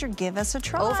teenager, give us a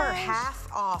try. Over half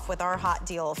off with our hot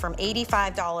deal from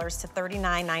 $85 to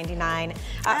 $39.99.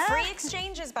 Free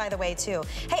exchanges, by the way, too.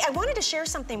 Hey, I wanted to share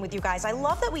something with you guys. I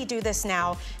love that we do this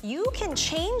now. You can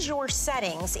change your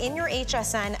settings in your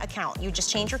HSN account. You just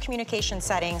change your communication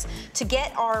settings to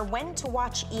get our when to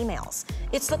watch emails.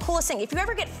 It's the coolest thing. If you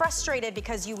ever get frustrated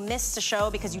because you missed a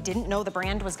show because you didn't know the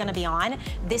brand was going to be on,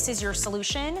 this is your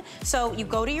solution. So you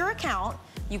go to your account,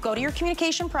 you go to your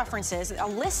communication preferences, a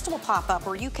list will pop up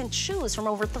where you can choose from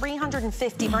over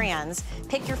 350 brands,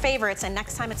 pick your favorites, and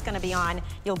next time it's going to be on,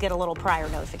 you'll get a little prior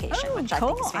notification, which I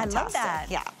think is fantastic. I love that.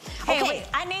 Yeah. Hey, wait,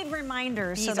 I need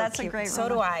reminders, These so that's cute. a great So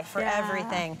do I, for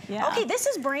everything. Okay, this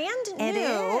is brand new. It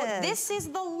is. This is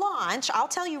the launch. I'll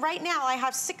tell you right now, I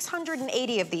have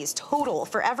 680 of these total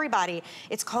for everybody.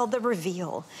 It's called the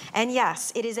Reveal. And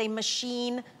yes, it is a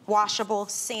machine washable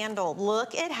sandal.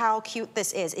 Look at how cute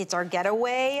this is. It's our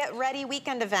getaway ready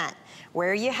weekend event.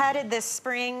 Where are you headed this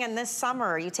spring and this summer?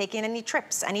 Are you taking any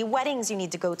trips, any weddings you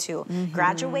need to go to?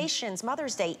 Graduations,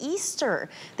 Mother's Day, Easter.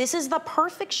 This is the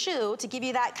perfect shoe to give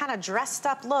you that kind of dressed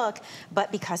up look,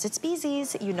 but because it's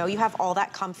Bzees, you know you have all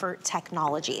that comfort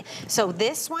technology. So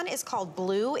this one is called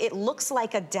Blue. It looks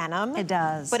like a denim. It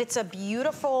does. But it's a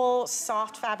beautiful,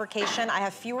 soft fabrication. I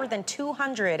have fewer than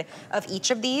 200 of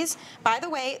each of these. By the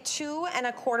way, 2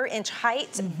 1/4 inch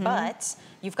height, but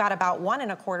you've got about 1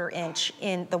 1/4 inch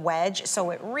in the wedge, so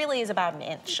it really is about an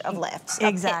inch of lift.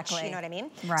 Exactly. Pitch, you know what I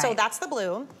mean? Right. So that's the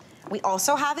blue. We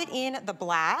also have it in the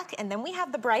black, and then we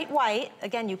have the bright white.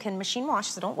 Again, you can machine wash,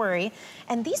 so don't worry.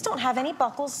 And these don't have any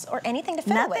buckles or anything to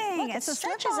fiddle with. Nothing. Look, it's a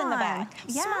stretches in the back.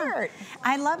 Smart.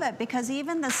 I love it because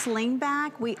even the sling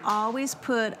back, we always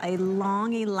put a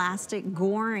long elastic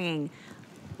goring.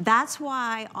 That's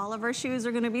why all of our shoes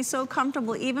are gonna be so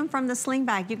comfortable, even from the sling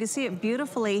back. You can see it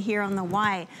beautifully here on the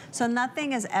white. So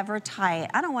nothing is ever tight.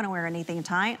 I don't wanna wear anything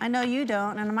tight. I know you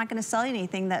don't, and I'm not gonna sell you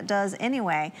anything that does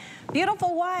anyway.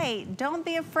 Beautiful white, don't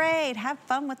be afraid. Have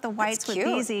fun with the whites with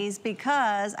Bzees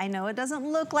because I know it doesn't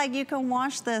look like you can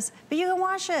wash this, but you can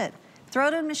wash it. Throw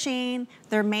it in the machine,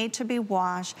 they're made to be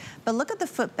washed. But look at the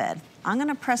footbed. I'm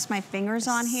gonna press my fingers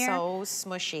on here. So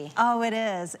smushy. Oh, it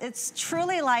is. It's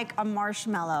truly like a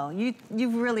marshmallow. You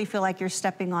really feel like you're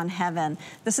stepping on heaven.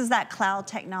 This is that cloud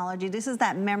technology. This is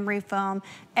that memory foam.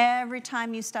 Every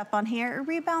time you step on here, it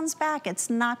rebounds back. It's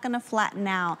not gonna flatten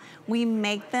out. We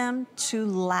make them to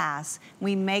last.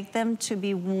 We make them to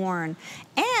be worn.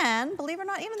 And believe it or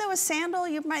not, even though a sandal,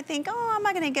 you might think, oh, am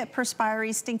I gonna get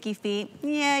perspiry, stinky feet?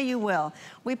 Yeah, you will.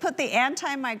 We put the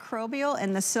antimicrobial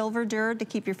and the silver dur to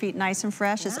keep your feet nice and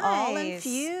fresh. It's all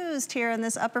infused here in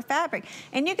this upper fabric.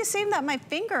 And you can see that my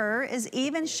finger is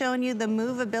even showing you the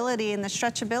movability and the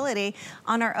stretchability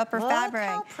on our upper fabric. Look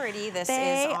how pretty this is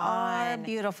They on. are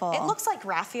beautiful. It looks like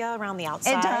raffia around the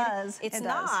outside. It does. It's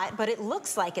not, but it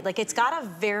looks like it. Like it's got a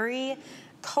very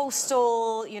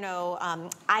coastal, you know,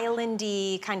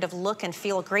 islandy kind of look and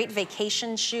feel. Great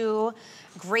vacation shoe.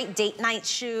 Great date night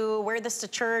shoe, wear this to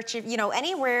church, you know,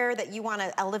 anywhere that you want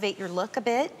to elevate your look a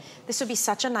bit, this would be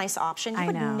such a nice option. You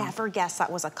would never guess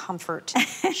that was a comfort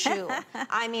shoe.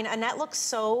 I mean, Annette looks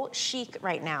so chic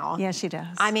right now. Yeah, she does.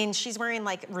 I mean, she's wearing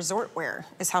like resort wear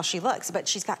is how she looks, but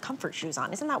she's got comfort shoes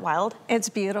on. Isn't that wild? It's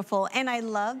beautiful. And I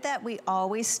love that we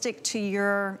always stick to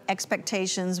your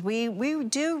expectations. We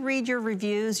do read your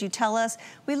reviews. You tell us,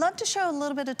 we love to show a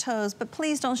little bit of toes, but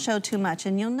please don't show too much.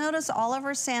 And you'll notice all of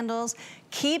our sandals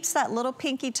keeps that little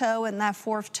pinky toe and that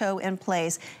fourth toe in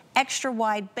place. extra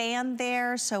wide band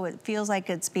there, so it feels like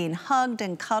it's being hugged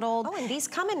and cuddled. Oh, and these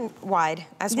come in wide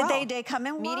as well. They come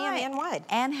in medium wide. and wide.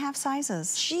 And half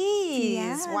sizes. Jeez,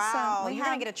 yes. wow. You're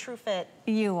gonna get a true fit.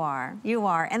 You are.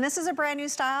 And this is a brand new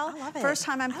style. I love it. First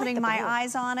time I'm putting my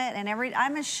eyes on it, and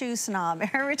I'm a shoe snob.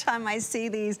 Every time I see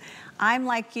these, I'm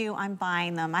like you, I'm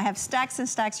buying them. I have stacks and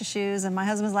stacks of shoes, and my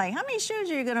husband's like, how many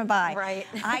shoes are you gonna buy? Right.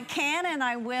 I can and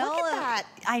I will. Look at that.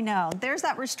 I know, there's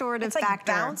that restorative factor. It's like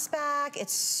bounce back,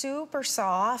 it's super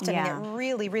soft. I mean, it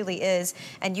really, really is.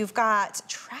 And you've got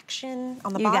traction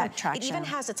on the bottom. You got traction. It even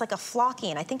has, it's like a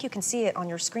flocking. I think you can see it on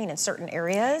your screen in certain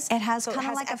areas. It has kind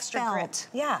of like a felt. Grip.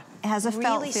 Yeah. It has a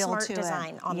felt really feel smart to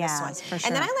design it. on this one. For sure.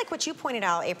 And then I like what you pointed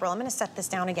out, April. I'm gonna set this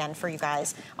down again for you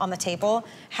guys on the table.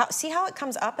 See how it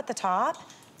comes up at the top?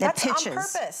 That's on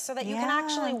purpose, so that you can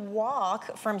actually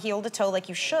walk from heel to toe like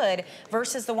you should,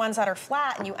 versus the ones that are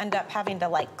flat and you end up having to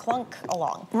like clunk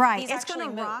along. Right, it's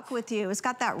gonna rock with you. It's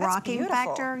got that rocking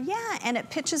factor. Yeah, and it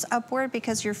pitches upward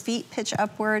because your feet pitch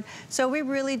upward. So we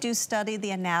really do study the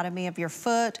anatomy of your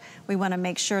foot. We wanna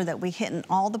make sure that we hit in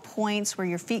all the points where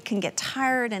your feet can get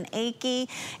tired and achy.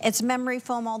 It's memory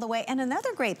foam all the way. And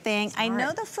another great thing, I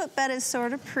know the footbed is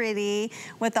sort of pretty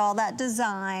with all that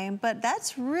design, but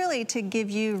that's really to give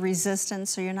you resistance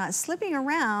so you're not slipping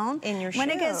around in your shoe when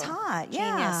it gets hot.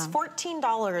 Genius.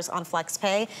 $14 on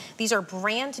FlexPay. These are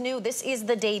brand new. This is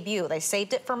the debut. They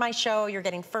saved it for my show. You're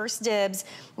getting first dibs.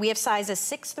 We have sizes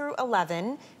 6 through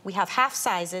 11. We have half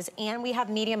sizes, and we have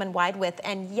medium and wide width.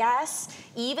 And yes,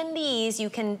 even these you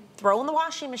can throw in the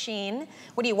washing machine.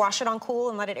 What do you wash it on cool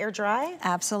and let it air dry?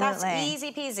 Absolutely. That's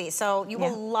easy peasy. So you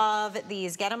will love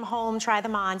these. Get them home, try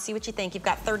them on, see what you think. You've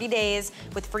got 30 days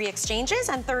with free exchanges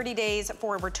and 30 days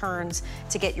for returns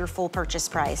to get your full purchase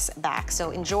price back. So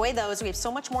enjoy those. We have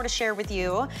so much more to share with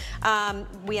you.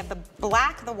 We have the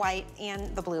black, the white,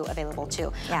 and the blue available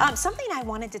too. Something I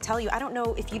wanted to tell you, I don't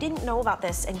know if you didn't know about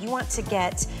this and you want to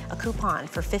get a coupon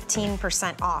for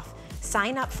 15% off.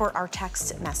 Sign up for our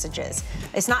text messages.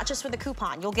 It's not just for the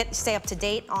coupon. You'll get to stay up to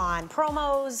date on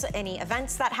promos, any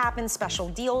events that happen, special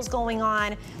deals going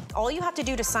on. All you have to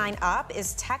do to sign up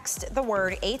is text the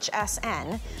word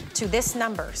HSN to this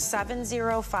number,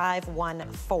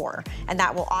 70514. And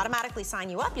that will automatically sign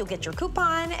you up. You'll get your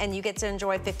coupon and you get to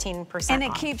enjoy 15% off. And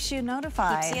it keeps you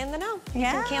notified. Keeps you in the know. You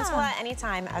can cancel at any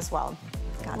time as well.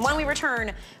 When we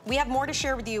return, we have more to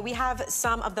share with you. We have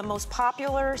some of the most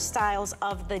popular styles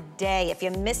of the day. If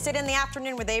you missed it in the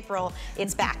afternoon with April,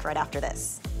 it's back right after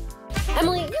this.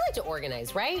 Emily, you like to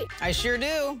organize, right? I sure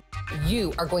do.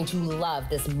 You are going to love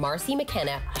this Marcy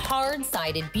McKenna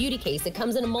hard-sided beauty case. It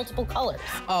comes in multiple colors.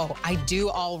 Oh, I do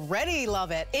already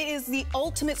love it. It is the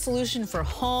ultimate solution for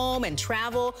home and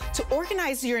travel to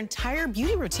organize your entire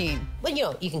beauty routine. Well, you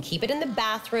know, you can keep it in the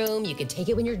bathroom. You can take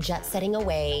it when you're jet setting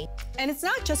away. And it's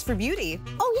not just for beauty.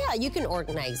 Oh, yeah, you can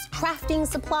organize crafting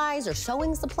supplies or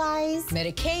sewing supplies.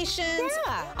 Medications.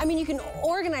 Yeah. I mean, you can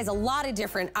organize a lot of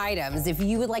different items. If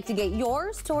you would like to get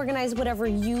yours to organize whatever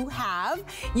you have,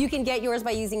 you can get yours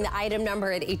by using the item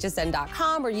number at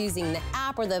hsn.com or using the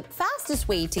app, or the fastest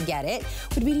way to get it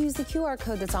would be to use the QR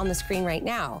code that's on the screen right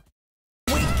now.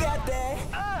 We got that.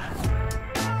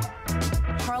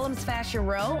 Harlem's Fashion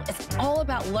Row is all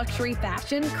about luxury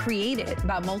fashion created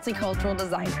by multicultural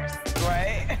designers.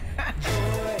 Right.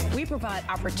 We provide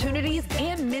opportunities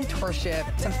and mentorship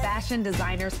to fashion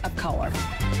designers of color.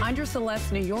 Andre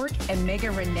Celeste New York and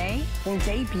Megan Renee will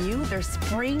debut their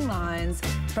spring lines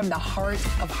from the heart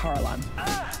of Harlem.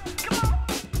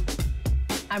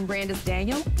 I'm Brandis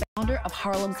Daniel, founder of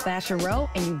Harlem's Fashion Row,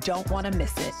 and you don't want to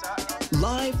miss it.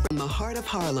 Live from the heart of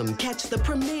Harlem, catch the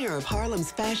premiere of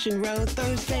Harlem's Fashion Row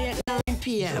Thursday at 9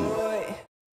 p.m.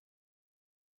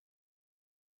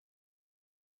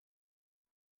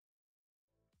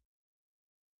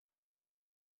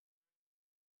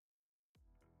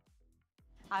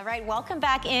 All right, welcome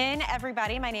back in,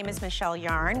 everybody. My name is Michelle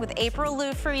Yarn with April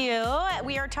Lou for you.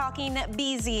 We are talking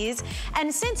Bzees,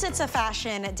 and since it's a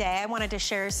fashion day, I wanted to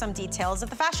share some details of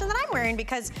the fashion that I'm wearing,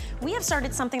 because we have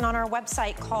started something on our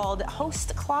website called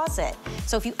Host Closet.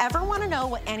 So if you ever want to know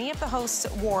what any of the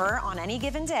hosts wore on any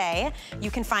given day,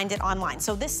 you can find it online.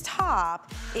 So this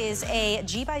top is a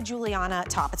G by Juliana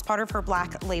top. It's part of her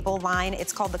Black Label line.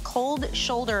 It's called the Cold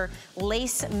Shoulder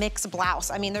Lace Mix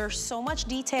Blouse. I mean, there's so much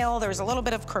detail. There's a little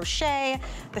bit of of crochet.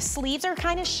 The sleeves are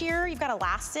kind of sheer. You've got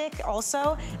elastic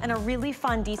also, and a really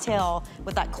fun detail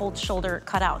with that cold shoulder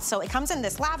cutout. So it comes in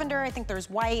this lavender. I think there's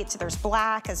white, there's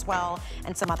black as well,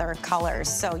 and some other colors.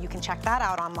 So you can check that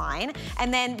out online.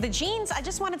 And then the jeans, I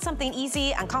just wanted something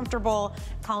easy and comfortable.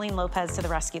 Colleen Lopez to the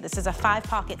rescue. This is a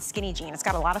 5-pocket skinny jean. It's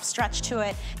got a lot of stretch to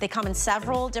it. They come in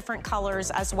several different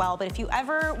colors as well. But if you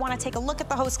ever want to take a look at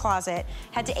the host closet,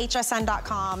 head to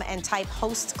hsn.com and type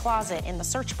host closet in the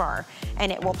search bar,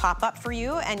 and it will pop up for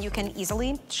you, and you can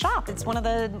easily shop. It's one of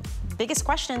the biggest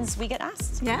questions we get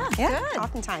asked. Yeah, good.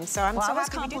 Oftentimes. So I'm so happy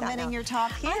to do that complimenting your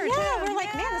top here. Yeah, we're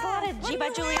like, man, there's a lot of G by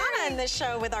Juliana in this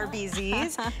show with our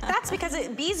Bzees. That's because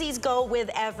Bzees go with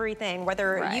everything.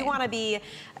 Whether you want to be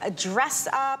dressed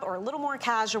up or a little more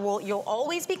casual, you'll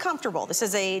always be comfortable. This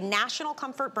is a national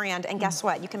comfort brand, and guess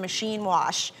what? You can machine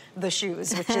wash the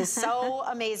shoes, which is so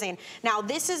amazing. Now,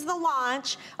 this is the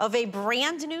launch of a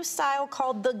brand new style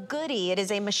called the Goodie. It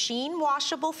is a machine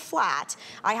washable flat.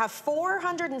 I have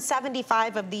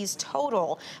 475 of these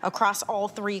total across all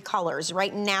 3 colors.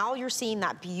 Right now, you're seeing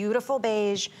that beautiful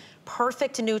beige,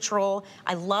 perfect neutral.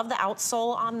 I love the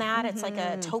outsole on that. It's like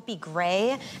a taupey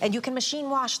gray, and you can machine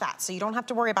wash that, so you don't have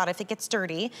to worry about if it gets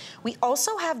dirty. We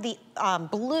also have the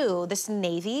blue, this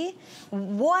navy.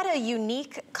 What a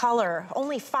unique color.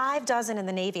 Only 5 dozen in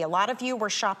the navy. A lot of you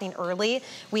were shopping early.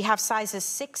 We have sizes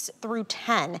 6 through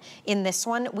 10 in this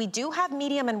one. We do have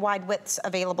medium and wide widths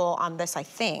available on this, I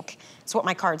think. It's what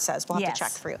my card says. We'll have to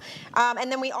check for you.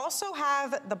 And then we also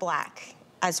have the black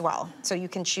as well. So you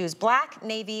can choose black,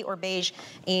 navy, or beige.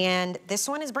 And this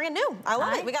one is brand new. I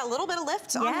love it. We got a little bit of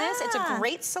lift on this. It's a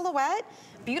great silhouette.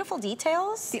 Beautiful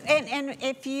details. And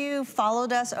if you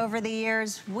followed us over the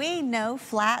years, we know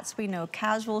flats, we know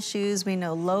casual shoes, we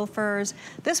know loafers.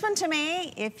 This one to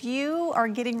me, if you are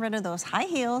getting rid of those high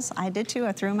heels, I did too,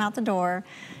 I threw them out the door.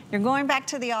 You're going back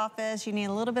to the office, you need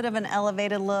a little bit of an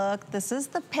elevated look. This is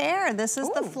the pair, this is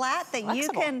the flat that you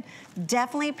can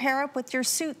definitely pair up with your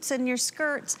suits and your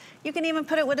skirts. You can even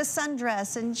put it with a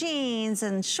sundress and jeans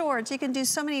and shorts. You can do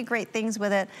so many great things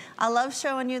with it. I love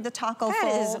showing you the taco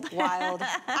fold. That is wild.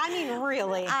 I mean,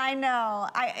 really. I know.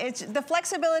 The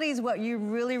flexibility is what you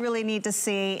really, really need to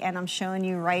see, and I'm showing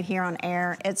you right here on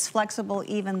air. It's flexible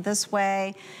even this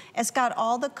way. It's got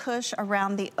all the cush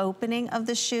around the opening of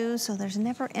the shoe, so there's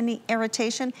never any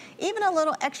irritation. Even a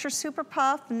little extra super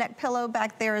puff neck pillow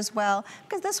back there as well,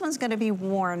 because this one's gonna be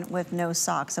worn with no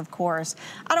socks, of course.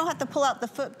 I don't have to pull out the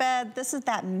footbed. This is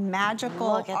that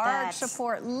magical arch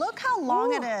support. Look how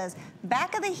long it is.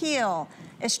 Back of the heel.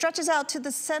 It stretches out to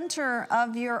the center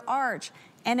of your arch,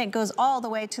 and it goes all the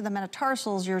way to the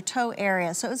metatarsals, your toe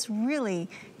area. So it's really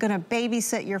gonna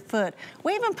babysit your foot.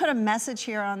 We even put a message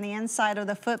here on the inside of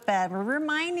the footbed. We're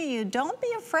reminding you, don't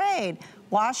be afraid.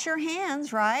 Wash your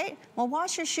hands, right? Well,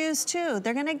 wash your shoes too.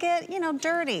 They're gonna get, you know,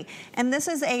 dirty. And this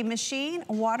is a machine,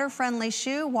 water-friendly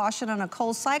shoe. Wash it on a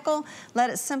cold cycle. Let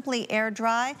it simply air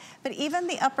dry. But even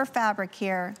the upper fabric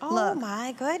here, look. Oh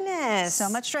my goodness. So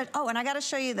much stretch. Oh, and I gotta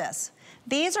show you this.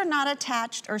 These are not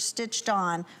attached or stitched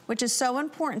on, which is so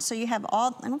important. So you have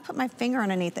all, I'm gonna put my finger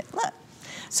underneath it. Look.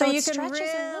 So you can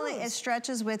really, it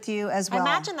stretches with you as well. I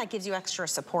imagine that gives you extra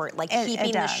support, like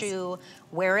keeping the shoe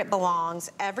where it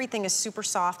belongs. Everything is super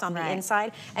soft on the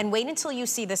inside. And wait until you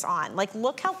see this on. Like,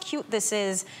 look how cute this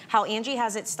is, how Angie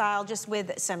has it styled just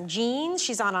with some jeans.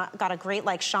 She's on got a great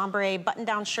like chambray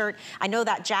button-down shirt. I know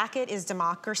that jacket is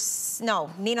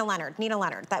Nina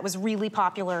Leonard. That was really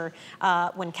popular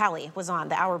when Kelly was on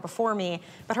the hour before me.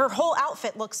 But her whole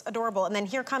outfit looks adorable. And then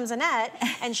here comes Annette,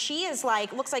 and she is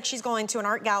like, looks like she's going to an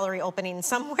art gallery opening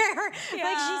somewhere.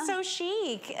 Like, she's so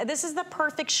chic. This is the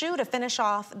perfect shoe to finish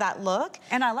off that look.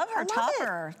 And I love her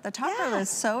topper. The topper is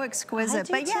so exquisite.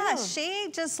 But yeah, she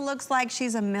just looks like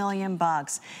she's $1 million.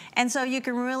 And so you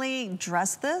can really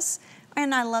dress this.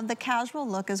 And I love the casual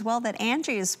look as well that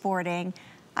Angie is sporting.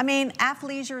 I mean,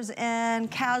 athleisure's in,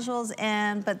 casual's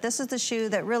in, but this is the shoe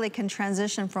that really can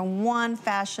transition from one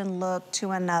fashion look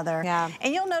to another.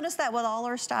 And you'll notice that with all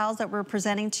our styles that we're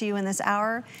presenting to you in this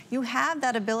hour, you have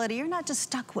that ability. You're not just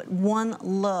stuck with one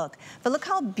look. But look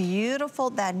how beautiful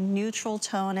that neutral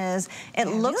tone is. It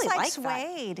looks really like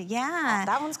suede.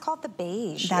 That one's called the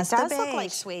beige. That's it does look like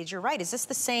suede. You're right. Is this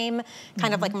the same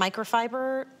kind of like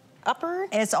microfiber upper?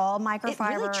 It's all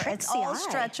microfiber. It really tricks it's all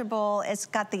stretchable. It's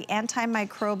got the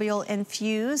antimicrobial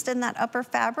infused in that upper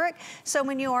fabric. So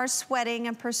when you are sweating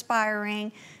and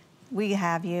perspiring, we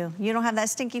have you. You don't have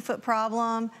that stinky foot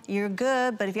problem, you're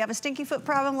good. But if you have a stinky foot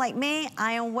problem like me,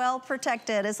 I am well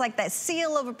protected. It's like that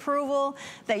seal of approval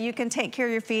that you can take care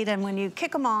of your feet, and when you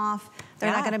kick them off,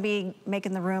 they're not gonna be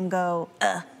making the room go,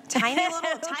 ugh. Tiny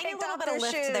little bit of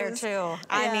lift there too. Yeah.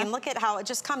 I mean, look at how it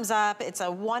just comes up. It's a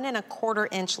 1 1/4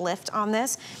 inch lift on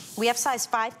this. We have size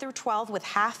 5 through 12 with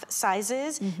half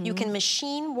sizes. You can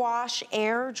machine wash,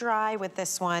 air dry with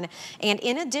this one. And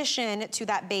in addition to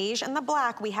that beige and the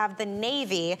black, we have the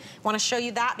navy. Want to show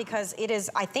you that because it is,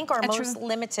 I think, our most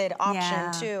limited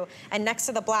option too. And next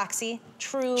to the black, see,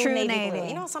 true navy blue.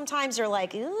 You know, sometimes you're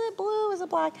like, blue is a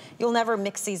black. You'll never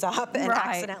mix these up and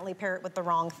accidentally pair it with the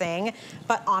wrong thing.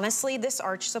 But honestly, this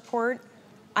arch support,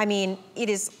 I mean, it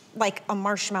is like a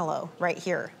marshmallow right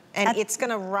here. And it's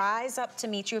gonna rise up to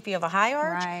meet you if you have a high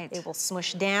arch. It will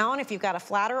smush down. If you've got a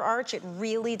flatter arch, it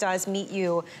really does meet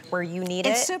you where you need it.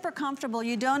 It's super comfortable.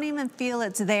 You don't even feel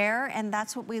it's there, and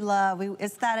that's what we love.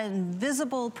 It's that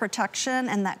invisible protection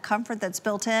and that comfort that's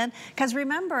built in. Because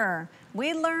remember,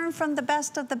 we learn from the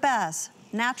best of the best.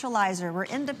 Naturalizer, we're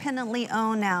independently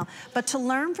owned now, but to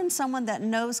learn from someone that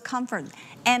knows comfort,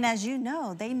 and as you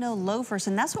know, they know loafers,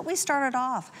 and that's what we started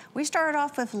off. We started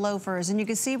off with loafers, and you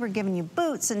can see we're giving you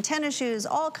boots and tennis shoes,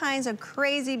 all kinds of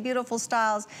crazy, beautiful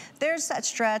styles. There's that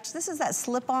stretch, this is that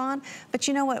slip-on, but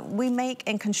you know what? We make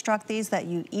and construct these that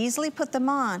you easily put them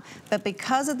on, but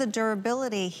because of the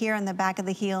durability here in the back of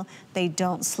the heel, they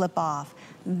don't slip off.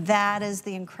 That is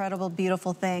the incredible,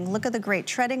 beautiful thing. Look at the great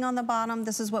treading on the bottom.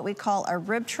 This is what we call a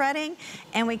rib treading,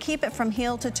 and we keep it from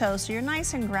heel to toe, so you're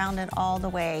nice and grounded all the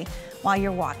way while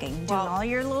you're walking, doing all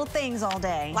your little things all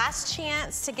day. Last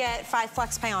chance to get 5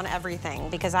 flex pay on everything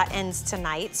because that ends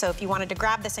tonight. So if you wanted to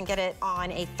grab this and get it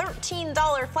on a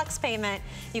 $13 flex payment,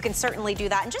 you can certainly do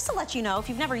that. And just to let you know, if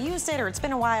you've never used it or it's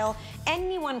been a while,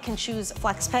 anyone can choose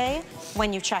flex pay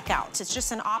when you check out. It's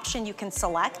just an option you can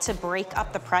select to break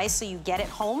up the price so you get it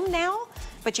home now,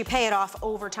 but you pay it off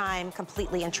over time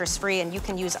completely interest-free, and you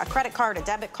can use a credit card, a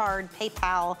debit card,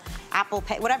 PayPal, Apple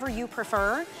Pay, whatever you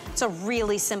prefer. It's a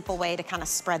really simple way to kind of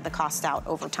spread the cost out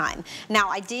over time. Now,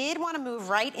 I did want to move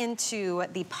right into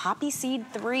the Poppy Seed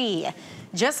 3.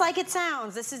 Just like it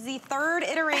sounds, this is the 3rd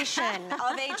iteration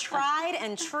of a tried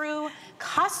and true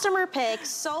customer pick,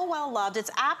 so well loved.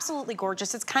 It's absolutely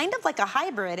gorgeous. It's kind of like a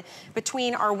hybrid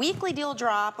between our weekly deal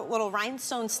drop little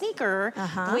rhinestone sneaker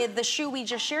with the shoe we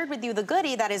just shared with you, the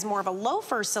goodie, that is more of a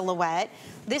loafer silhouette.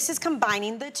 This is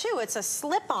combining the two. It's a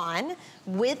slip-on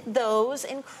with those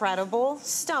incredible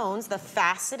stones, the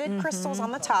faceted crystals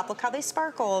on the top. Look how they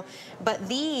sparkle. But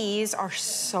these are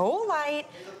so light.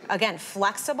 Again,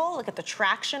 flexible. Look at the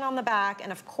traction on the back.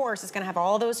 And of course, it's gonna have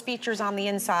all those features on the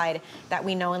inside that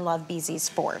we know and love Bzees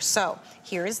for. So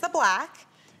here is the black.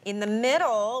 In the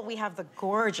middle, we have the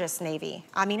gorgeous navy.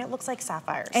 I mean, it looks like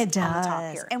sapphires on the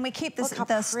top here. And we keep this,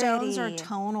 the stones are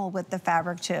tonal with the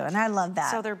fabric too, and I love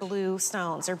that. So they're blue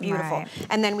stones, they're beautiful.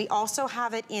 And then we also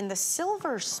have it in the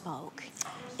silver smoke.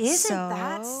 Isn't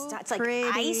that, it's like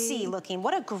icy looking.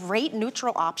 What a great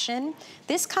neutral option.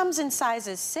 This comes in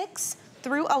sizes 6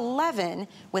 through 11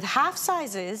 with half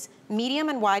sizes, medium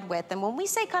and wide width. And when we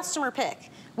say customer pick,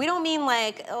 we don't mean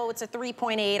like, oh, it's a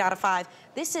 3.8 out of 5.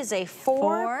 This is a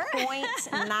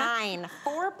 4.9,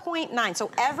 4.9.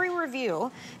 So every review,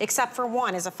 except for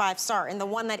one, is a 5-star, and the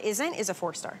one that isn't is a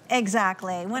 4-star.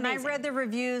 Exactly. When I read the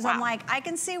reviews, I'm like, I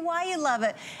can see why you love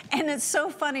it. And it's so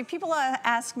funny. People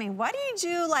ask me, why do you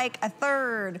do like a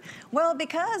 3rd? Well,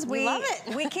 because we love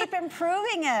it. We keep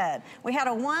improving it. We had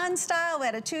a 1 style, we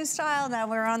had a 2 style, now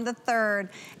we're on the 3rd.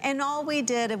 And all we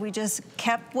did is we just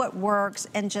kept what works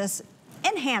and just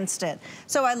enhanced it.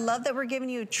 So I love that we're giving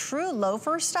you true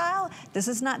loafer style. This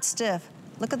is not stiff.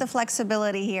 Look at the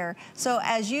flexibility here. So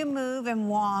as you move and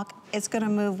walk, it's gonna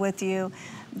move with you.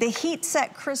 The heat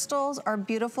set crystals are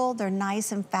beautiful. They're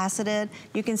nice and faceted.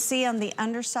 You can see on the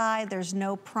underside, there's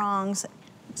no prongs.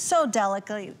 So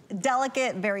delicate,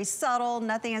 very subtle.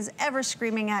 Nothing is ever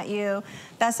screaming at you.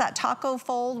 That's that taco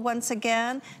fold once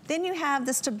again. Then you have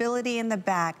the stability in the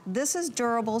back. This is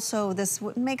durable, so this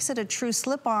makes it a true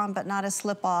slip-on, but not a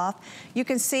slip-off. You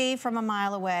can see from a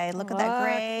mile away. Look at that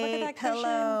great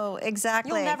pillow.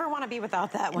 Exactly. You'll never want to be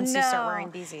without that once you start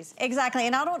wearing Bzees. Exactly,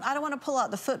 and I don't want to pull out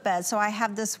the footbed, so I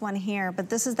have this one here, but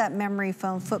this is that memory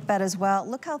foam footbed as well.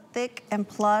 Look how thick and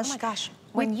plush. Oh my gosh.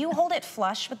 When you hold it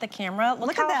flush with the camera,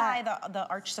 look how high the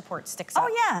arch support sticks up. Oh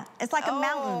yeah, it's like a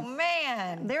mountain. Oh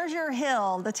man. There's your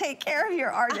hill to take care of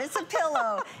your arch. It's a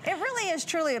pillow. It really is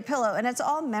truly a pillow, and it's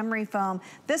all memory foam.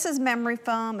 This is memory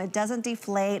foam. It doesn't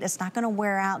deflate. It's not gonna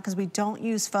wear out because we don't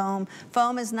use foam.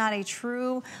 Foam is not a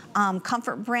true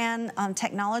comfort brand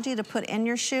technology to put in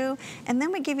your shoe. And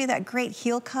then we give you that great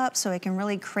heel cup so it can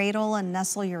really cradle and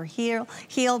nestle your heel.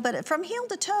 But from heel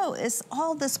to toe, it's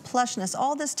all this plushness,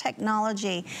 all this technology.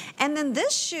 And then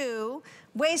this shoe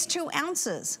weighs 2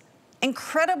 ounces.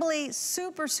 Incredibly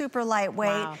super, super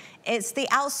lightweight. Wow. It's the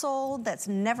outsole that's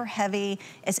never heavy.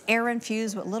 It's air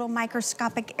infused with little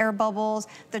microscopic air bubbles.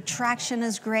 The traction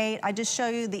is great. I just show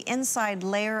you the inside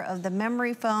layer of the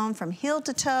memory foam from heel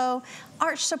to toe.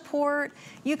 Arch support.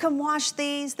 You can wash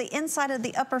these. The inside of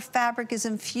the upper fabric is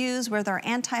infused with our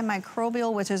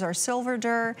antimicrobial, which is our silver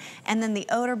dur. And then the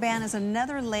odor band is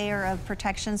another layer of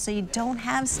protection so you don't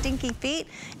have stinky feet.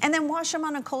 And then wash them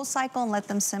on a cold cycle and let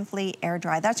them simply air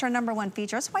dry. That's our #1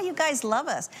 feature. That's why you guys love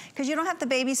us, because you don't have to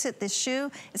babysit this shoe.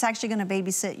 It's actually going to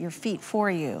babysit your feet for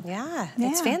you. Yeah,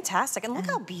 it's fantastic. And look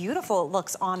how beautiful it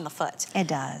looks on the foot. It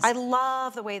does. I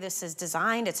love the way this is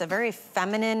designed. It's a very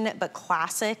feminine but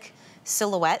classic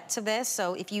silhouette to this.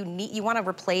 So if you want to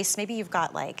replace, maybe you've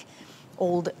got like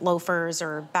old loafers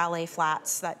or ballet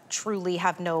flats that truly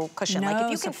have no cushion. Like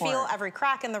if you can feel every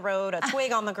crack in the road, a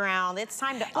twig on the ground, it's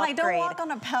time to upgrade. Like don't walk on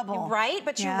a pebble. Right,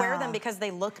 but you wear them because they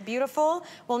look beautiful.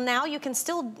 Well, now you can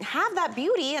still have that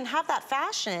beauty and have that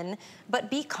fashion,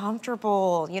 but be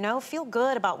comfortable, you know, feel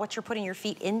good about what you're putting your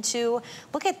feet into.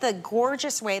 Look at the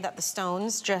gorgeous way that the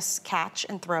stones just catch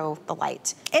and throw the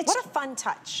light. What a fun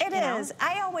touch. It is.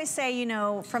 I always say, you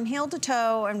know, from heel to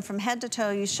toe and from head to toe,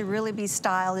 you should really be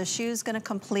styled. The shoe's going to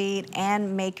complete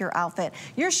and make your outfit.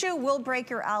 Your shoe will break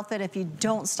your outfit if you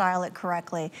don't style it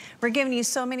correctly. We're giving you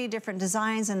so many different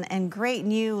designs and great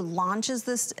new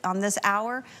launches on this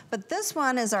hour, but this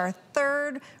one is our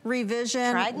 3rd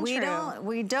revision. Tried and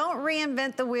we don't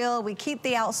reinvent the wheel. We keep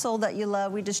the outsole that you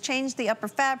love. We just changed the upper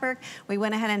fabric. We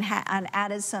went ahead and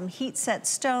added some heat set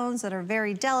stones that are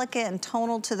very delicate and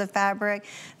tonal to the fabric.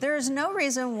 There is no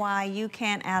reason why you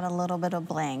can't add a little bit of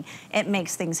bling. It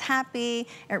makes things happy.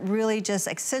 It really just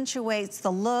accentuates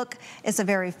the look. It's a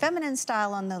very feminine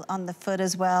style on the foot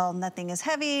as well. Nothing is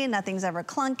heavy, nothing's ever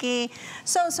clunky.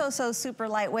 So super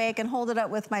lightweight. I can hold it up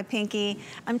with my pinky.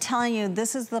 I'm telling you,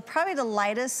 this is probably the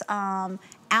lightest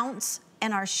ounce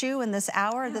in our shoe in this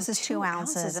hour. This is 2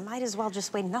 ounces. It might as well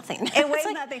just weigh nothing. It weighs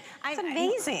nothing. It's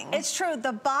amazing. It's true.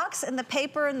 The box and the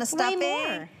paper and the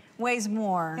stuffing weighs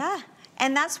more. Yeah.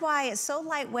 And that's why it's so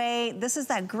lightweight. This is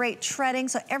that great treading.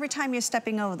 So every time you're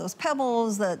stepping over those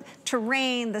pebbles, the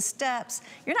terrain, the steps,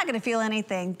 you're not gonna feel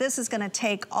anything. This is gonna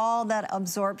take all that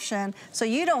absorption so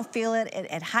you don't feel it.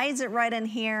 It hides it right in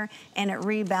here and it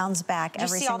rebounds back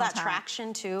every single time. You see all that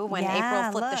traction too when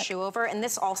April flipped the shoe over? And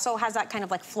this also has that kind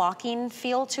of like flocking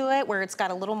feel to it where it's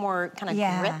got a little more kind of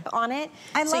grip on it.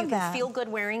 I love that. So you can feel good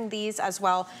wearing these as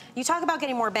well. You talk about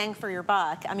getting more bang for your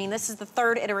buck. I mean, this is the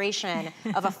 3rd iteration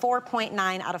of a 4.9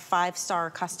 out of 5-star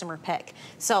customer pick.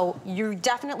 So you're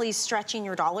definitely stretching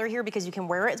your dollar here because you can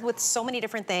wear it with so many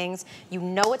different things. You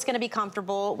know it's gonna be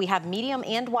comfortable. We have medium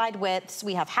and wide widths.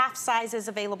 We have half sizes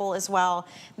available as well.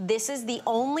 This is the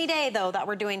only day though that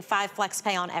we're doing 5 flex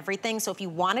pay on everything. So if you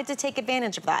wanted to take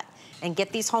advantage of that and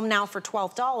get these home now for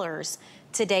 $12,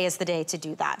 today is the day to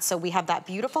do that. So we have that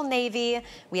beautiful navy,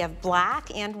 we have black,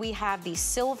 and we have the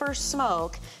silver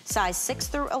smoke, size 6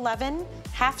 through 11,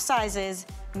 half sizes,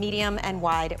 medium and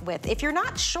wide width. If you're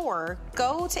not sure,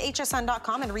 go to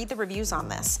hsn.com and read the reviews on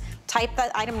this. Type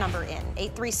that item number in,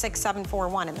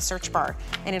 836741 in the search bar,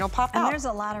 and it'll pop out. And there's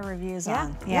a lot of reviews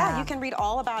on. Yeah, you can read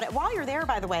all about it. While you're there,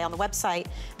 by the way, on the website,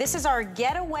 this is our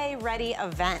Getaway Ready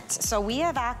event. So we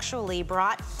have actually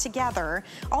brought together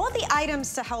all of the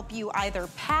items to help you either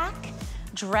pack,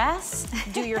 dress,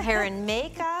 do your hair and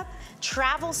makeup,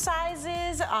 travel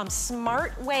sizes,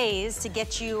 smart ways to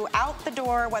get you out the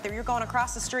door, whether you're going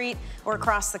across the street or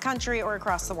across the country or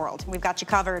across the world. We've got you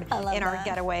covered in our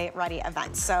Getaway Ready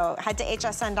event. So head to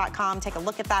hsn.com, take a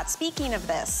look at that. Speaking of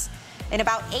this, in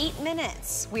about 8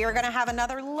 minutes, we are gonna have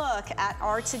another look at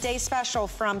our Today Special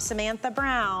from Samantha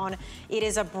Brown. It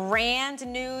is a brand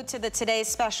new to the Today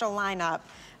Special lineup.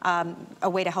 A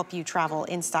way to help you travel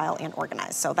in style and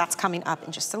organize. So that's coming up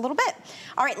in just a little bit.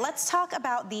 All right, let's talk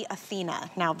about the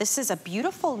Athena. Now, this is a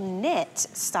beautiful knit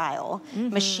style,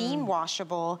 machine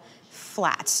washable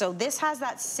flat. So this has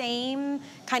that same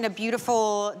kind of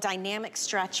beautiful dynamic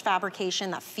stretch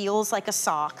fabrication that feels like a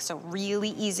sock. So really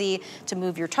easy to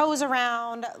move your toes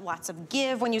around, lots of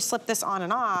give when you slip this on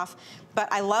and off.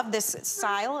 But I love this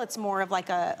style. It's more of like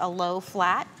a low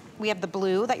flat. We have the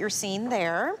blue that you're seeing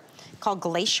there, called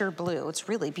Glacier Blue. It's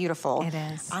really beautiful. It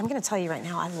is. I'm gonna tell you right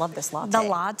now, I love this latte. The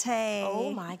latte.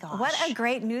 Oh my gosh. What a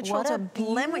great neutral to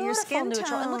blend with your skin tones.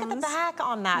 And look at the back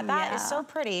on that. That is so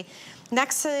pretty.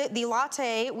 Next to the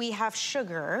latte, we have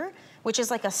Sugar, which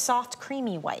is like a soft,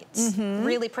 creamy white.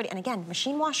 Really pretty. And again,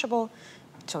 machine washable.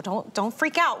 So don't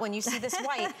freak out when you see this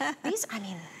white.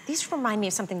 These remind me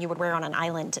of something you would wear on an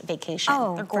island vacation.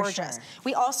 Oh, they're gorgeous. for sure.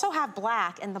 We also have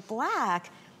black, and the black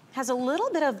Has a little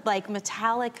bit of like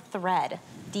metallic thread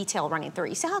detail running through.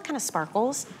 You see how it kind of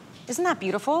sparkles? Isn't that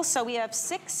beautiful? So we have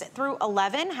 6 through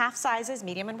 11, half sizes,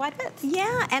 medium and wide width.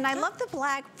 Yeah, and I love the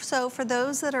black. So for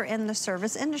those that are in the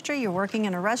service industry, you're working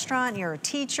in a restaurant, you're a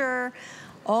teacher,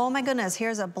 oh my goodness,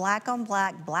 here's a black on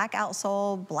black, black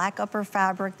outsole, black upper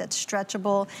fabric that's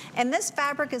stretchable. And this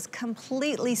fabric is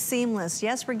completely seamless.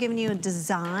 Yes, we're giving you a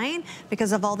design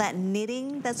because of all that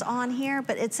knitting that's on here,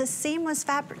 but it's a seamless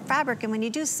fabric. And when you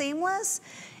do seamless,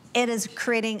 it is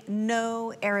creating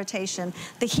no irritation.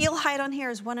 The heel height on here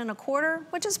is 1 1/4,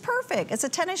 which is perfect. It's a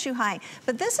tennis shoe height.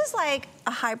 But this is like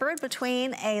a hybrid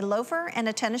between a loafer and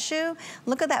a tennis shoe.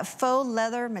 Look at that faux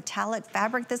leather metallic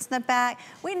fabric that's in the back.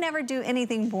 We never do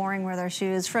anything boring with our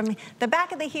shoes. From the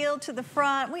back of the heel to the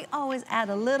front, we always add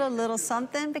a little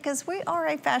something because we are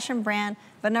a fashion brand.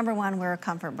 But number one, we're a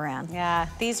comfort brand. Yeah,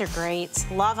 these are great.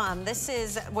 Love them. This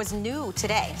was new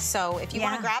today. So if you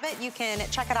want to grab it, you can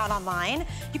check it out online.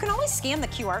 You can always scan the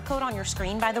QR code on your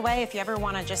screen, by the way, if you ever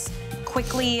want to just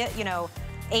quickly, you know,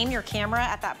 aim your camera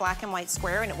at that black and white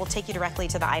square and it will take you directly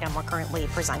to the item we're currently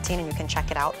presenting and you can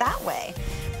check it out that way.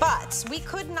 But we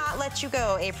could not let you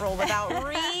go, April, without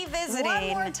revisiting one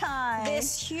more time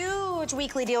this huge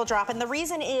weekly deal drop. And the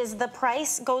reason is the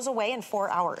price goes away in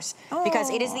 4 hours because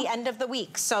it is the end of the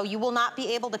week. So you will not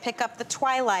be able to pick up the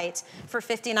Twilight for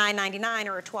 $59.99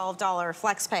 or a $12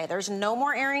 flex pay. There's no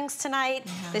more earrings tonight.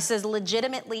 This is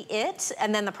legitimately it.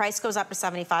 And then the price goes up to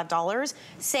 $75.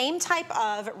 Same type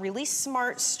of really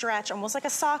smart stretch, almost like a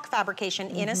sock fabrication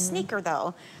in a sneaker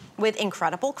though, with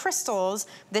incredible crystals.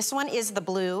 This one is the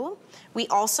blue. We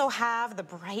also have the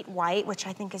bright white, which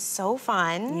I think is so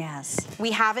fun. Yes. We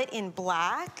have it in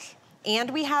black and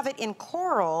we have it in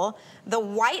coral. The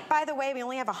white, by the way, we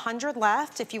only have 100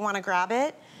 left if you want to grab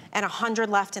it, and 100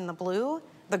 left in the blue.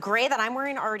 The gray that I'm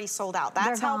wearing already sold out.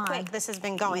 That's how quick this has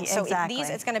been going. So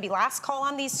it's gonna be last call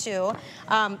on these two.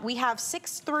 We have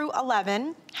 6 through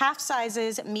 11, half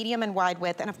sizes, medium and wide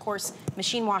width, and of course,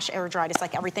 machine wash, air dried, it's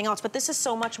like everything else, but this is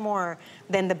so much more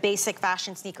than the basic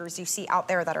fashion sneakers you see out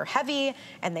there that are heavy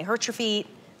and they hurt your feet,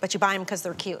 but you buy them because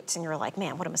they're cute, and you're like,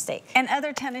 man, what a mistake. And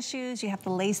other tennis shoes, you have to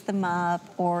lace them up,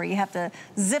 or you have to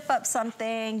zip up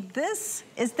something. This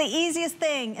is the easiest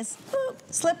thing. It's boop,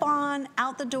 slip on,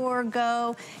 out the door,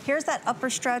 go. Here's that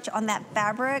upper stretch on that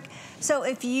fabric. So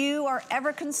if you are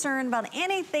ever concerned about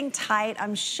anything tight,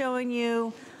 I'm showing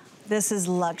you, this is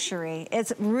luxury.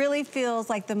 It really feels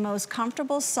like the most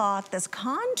comfortable sock that's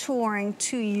contouring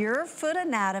to your foot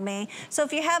anatomy. So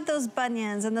if you have those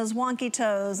bunions and those wonky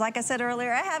toes, like I said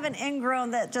earlier, I have an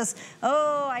ingrown that just,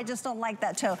 oh, I just don't like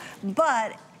that toe.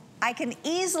 But I can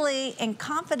easily and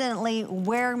confidently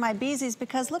wear my Bzees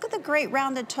because look at the great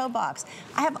rounded toe box.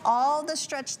 I have all the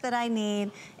stretch that I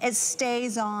need. It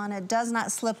stays on, it does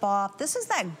not slip off. This is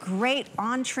that great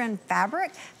on-trend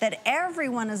fabric that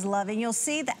everyone is loving. You'll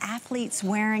see the athletes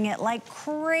wearing it like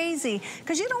crazy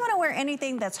because you don't want to wear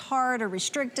anything that's hard or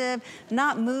restrictive,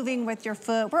 not moving with your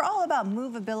foot. We're all about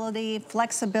movability,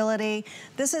 flexibility.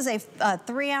 This is a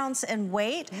 3 ounce in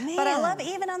weight, but I love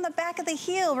even on the back of the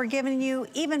heel, we're giving you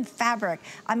even fabric.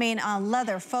 I mean,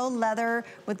 leather, faux leather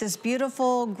with this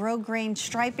beautiful grosgrain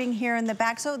striping here in the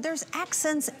back. So there's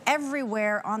accents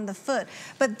everywhere on the foot.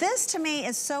 But this to me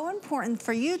is so important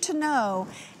for you to know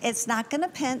it's not gonna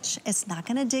pinch, it's not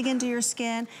gonna dig into your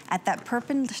skin at that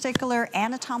perpendicular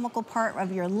anatomical part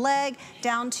of your leg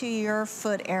down to your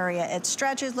foot area. It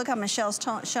stretches. Look how Michelle's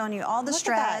showing you all the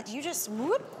stretch. Look at that. You just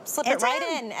whoop, slip it right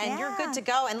in and you're good to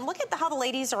go. And look at how the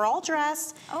ladies are all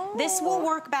dressed. This will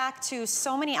work back to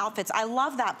so many outfits. I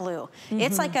love that blue.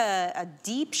 It's like a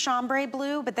deep chambray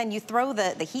blue, but then you throw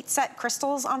the heat set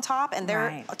crystals on top and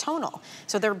they're tonal.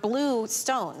 So they're blue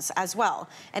stones as well.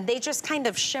 And they just kind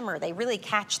of shimmer. They really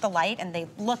catch the light and they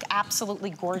look absolutely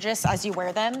gorgeous as you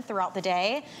wear them throughout the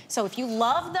day. So if you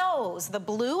love those, the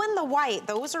blue and the white,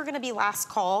 those are gonna be last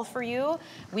call for you.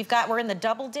 We're in the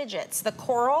double digits. The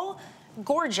coral,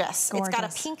 gorgeous. It's got a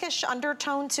pinkish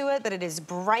undertone to it, but it is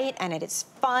bright and it is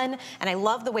fun. And I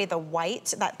love the way the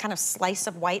white, that kind of slice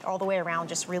of white all the way around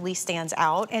just really stands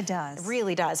out. It does. It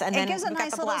really does. And it then gives a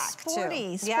nice the little black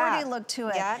sporty look to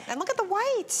it. Yeah, and look at the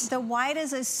white. The white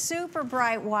is a super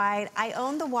bright white. I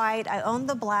own the white, I own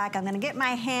the black. I'm gonna get my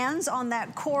hands on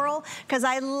that coral because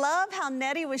I love how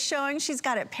Nettie was showing. She's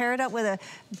got it paired up with a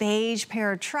beige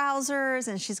pair of trousers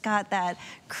and she's got that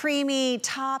creamy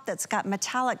top that's got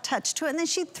metallic touch to to it, and then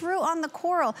she threw on the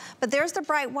coral. But there's the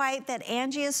bright white that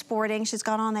Angie is sporting. She's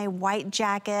got on a white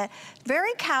jacket.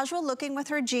 Very casual looking with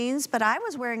her jeans, but I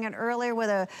was wearing it earlier with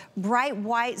a bright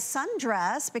white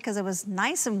sundress because it was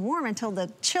nice and warm until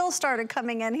the chill started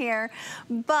coming in here.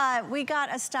 But we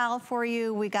got a style for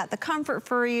you. We got the comfort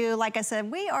for you. Like I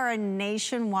said, we are a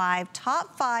nationwide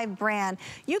top 5 brand.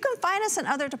 You can find us in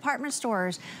other department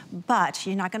stores, but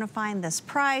you're not gonna find this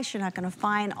price. You're not gonna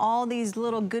find all these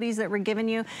little goodies that we're giving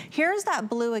you. Here's that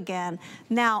blue again.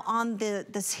 Now on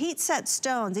this heat set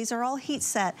stones, these are all heat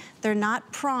set. They're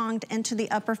not pronged into the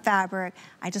upper fabric.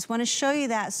 I just wanna show you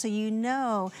that so you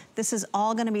know this is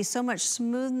all gonna be so much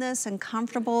smoothness and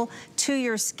comfortable to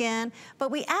your skin.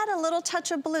 But we add a little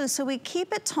touch of blue, so we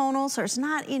keep it tonal, so it's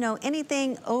not, you know,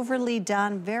 anything overly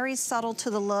done, very subtle to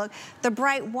the look. The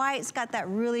bright white's got that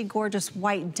really gorgeous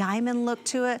white diamond look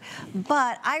to it,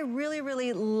 but I really,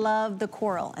 really love the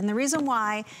coral. And the reason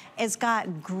why, it's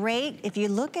got great, if you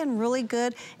look in really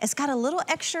good, it's got a little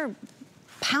extra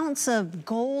pounce of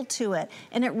gold to it,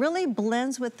 and it really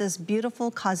blends with this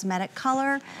beautiful cosmetic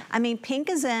color. I mean,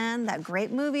 pink is in, that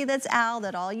great movie that's out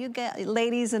that all you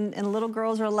ladies and little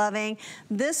girls are loving.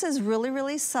 This is really,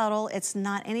 really subtle. It's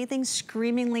not anything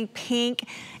screamingly pink.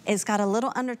 It's got a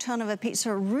little undertone of a peach,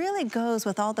 so it really goes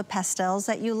with all the pastels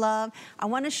that you love. I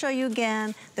want to show you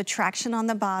again the traction on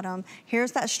the bottom.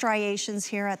 Here's that striations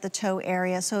here at the toe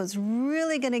area, so it's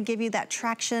really going to give you that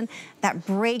traction, that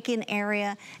break-in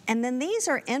area. And then these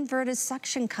are inverted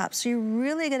suction cups, so you're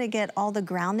really going to get all the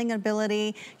grounding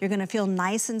ability. You're going to feel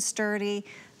nice and sturdy.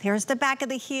 Here's the back of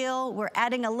the heel. We're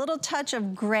adding a little touch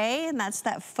of gray, and that's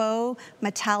that faux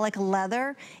metallic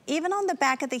leather. Even on the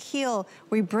back of the heel,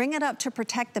 we bring it up to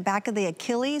protect the back of the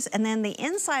Achilles, and then the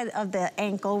inside of the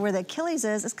ankle where the Achilles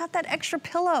is, it's got that extra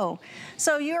pillow.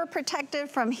 So you're protected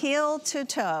from heel to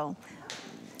toe.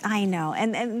 I know,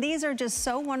 and these are just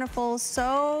so wonderful,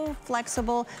 so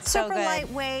flexible, so super good.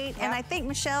 Lightweight, yep. And I think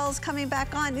Michelle's coming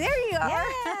back on. There you are.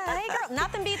 Yeah, hey girl,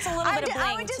 nothing beats a little bit of bling,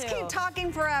 I would just keep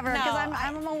talking forever because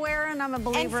I'm a wearer and I'm a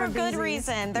believer and for good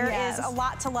reason. There is a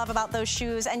lot to love about those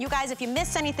shoes. And you guys, if you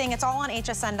missed anything, it's all on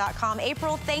hsn.com.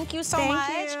 April, thank you so much.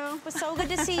 It was so good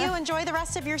to see you. Enjoy the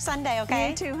rest of your Sunday,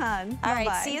 okay? You too, hon. All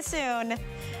right, see you soon.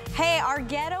 Hey, our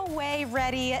Getaway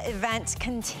Ready event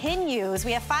continues.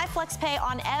 We have 5 flex pay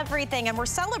on everything, and we're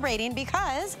celebrating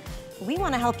because we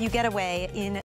want to help you get away in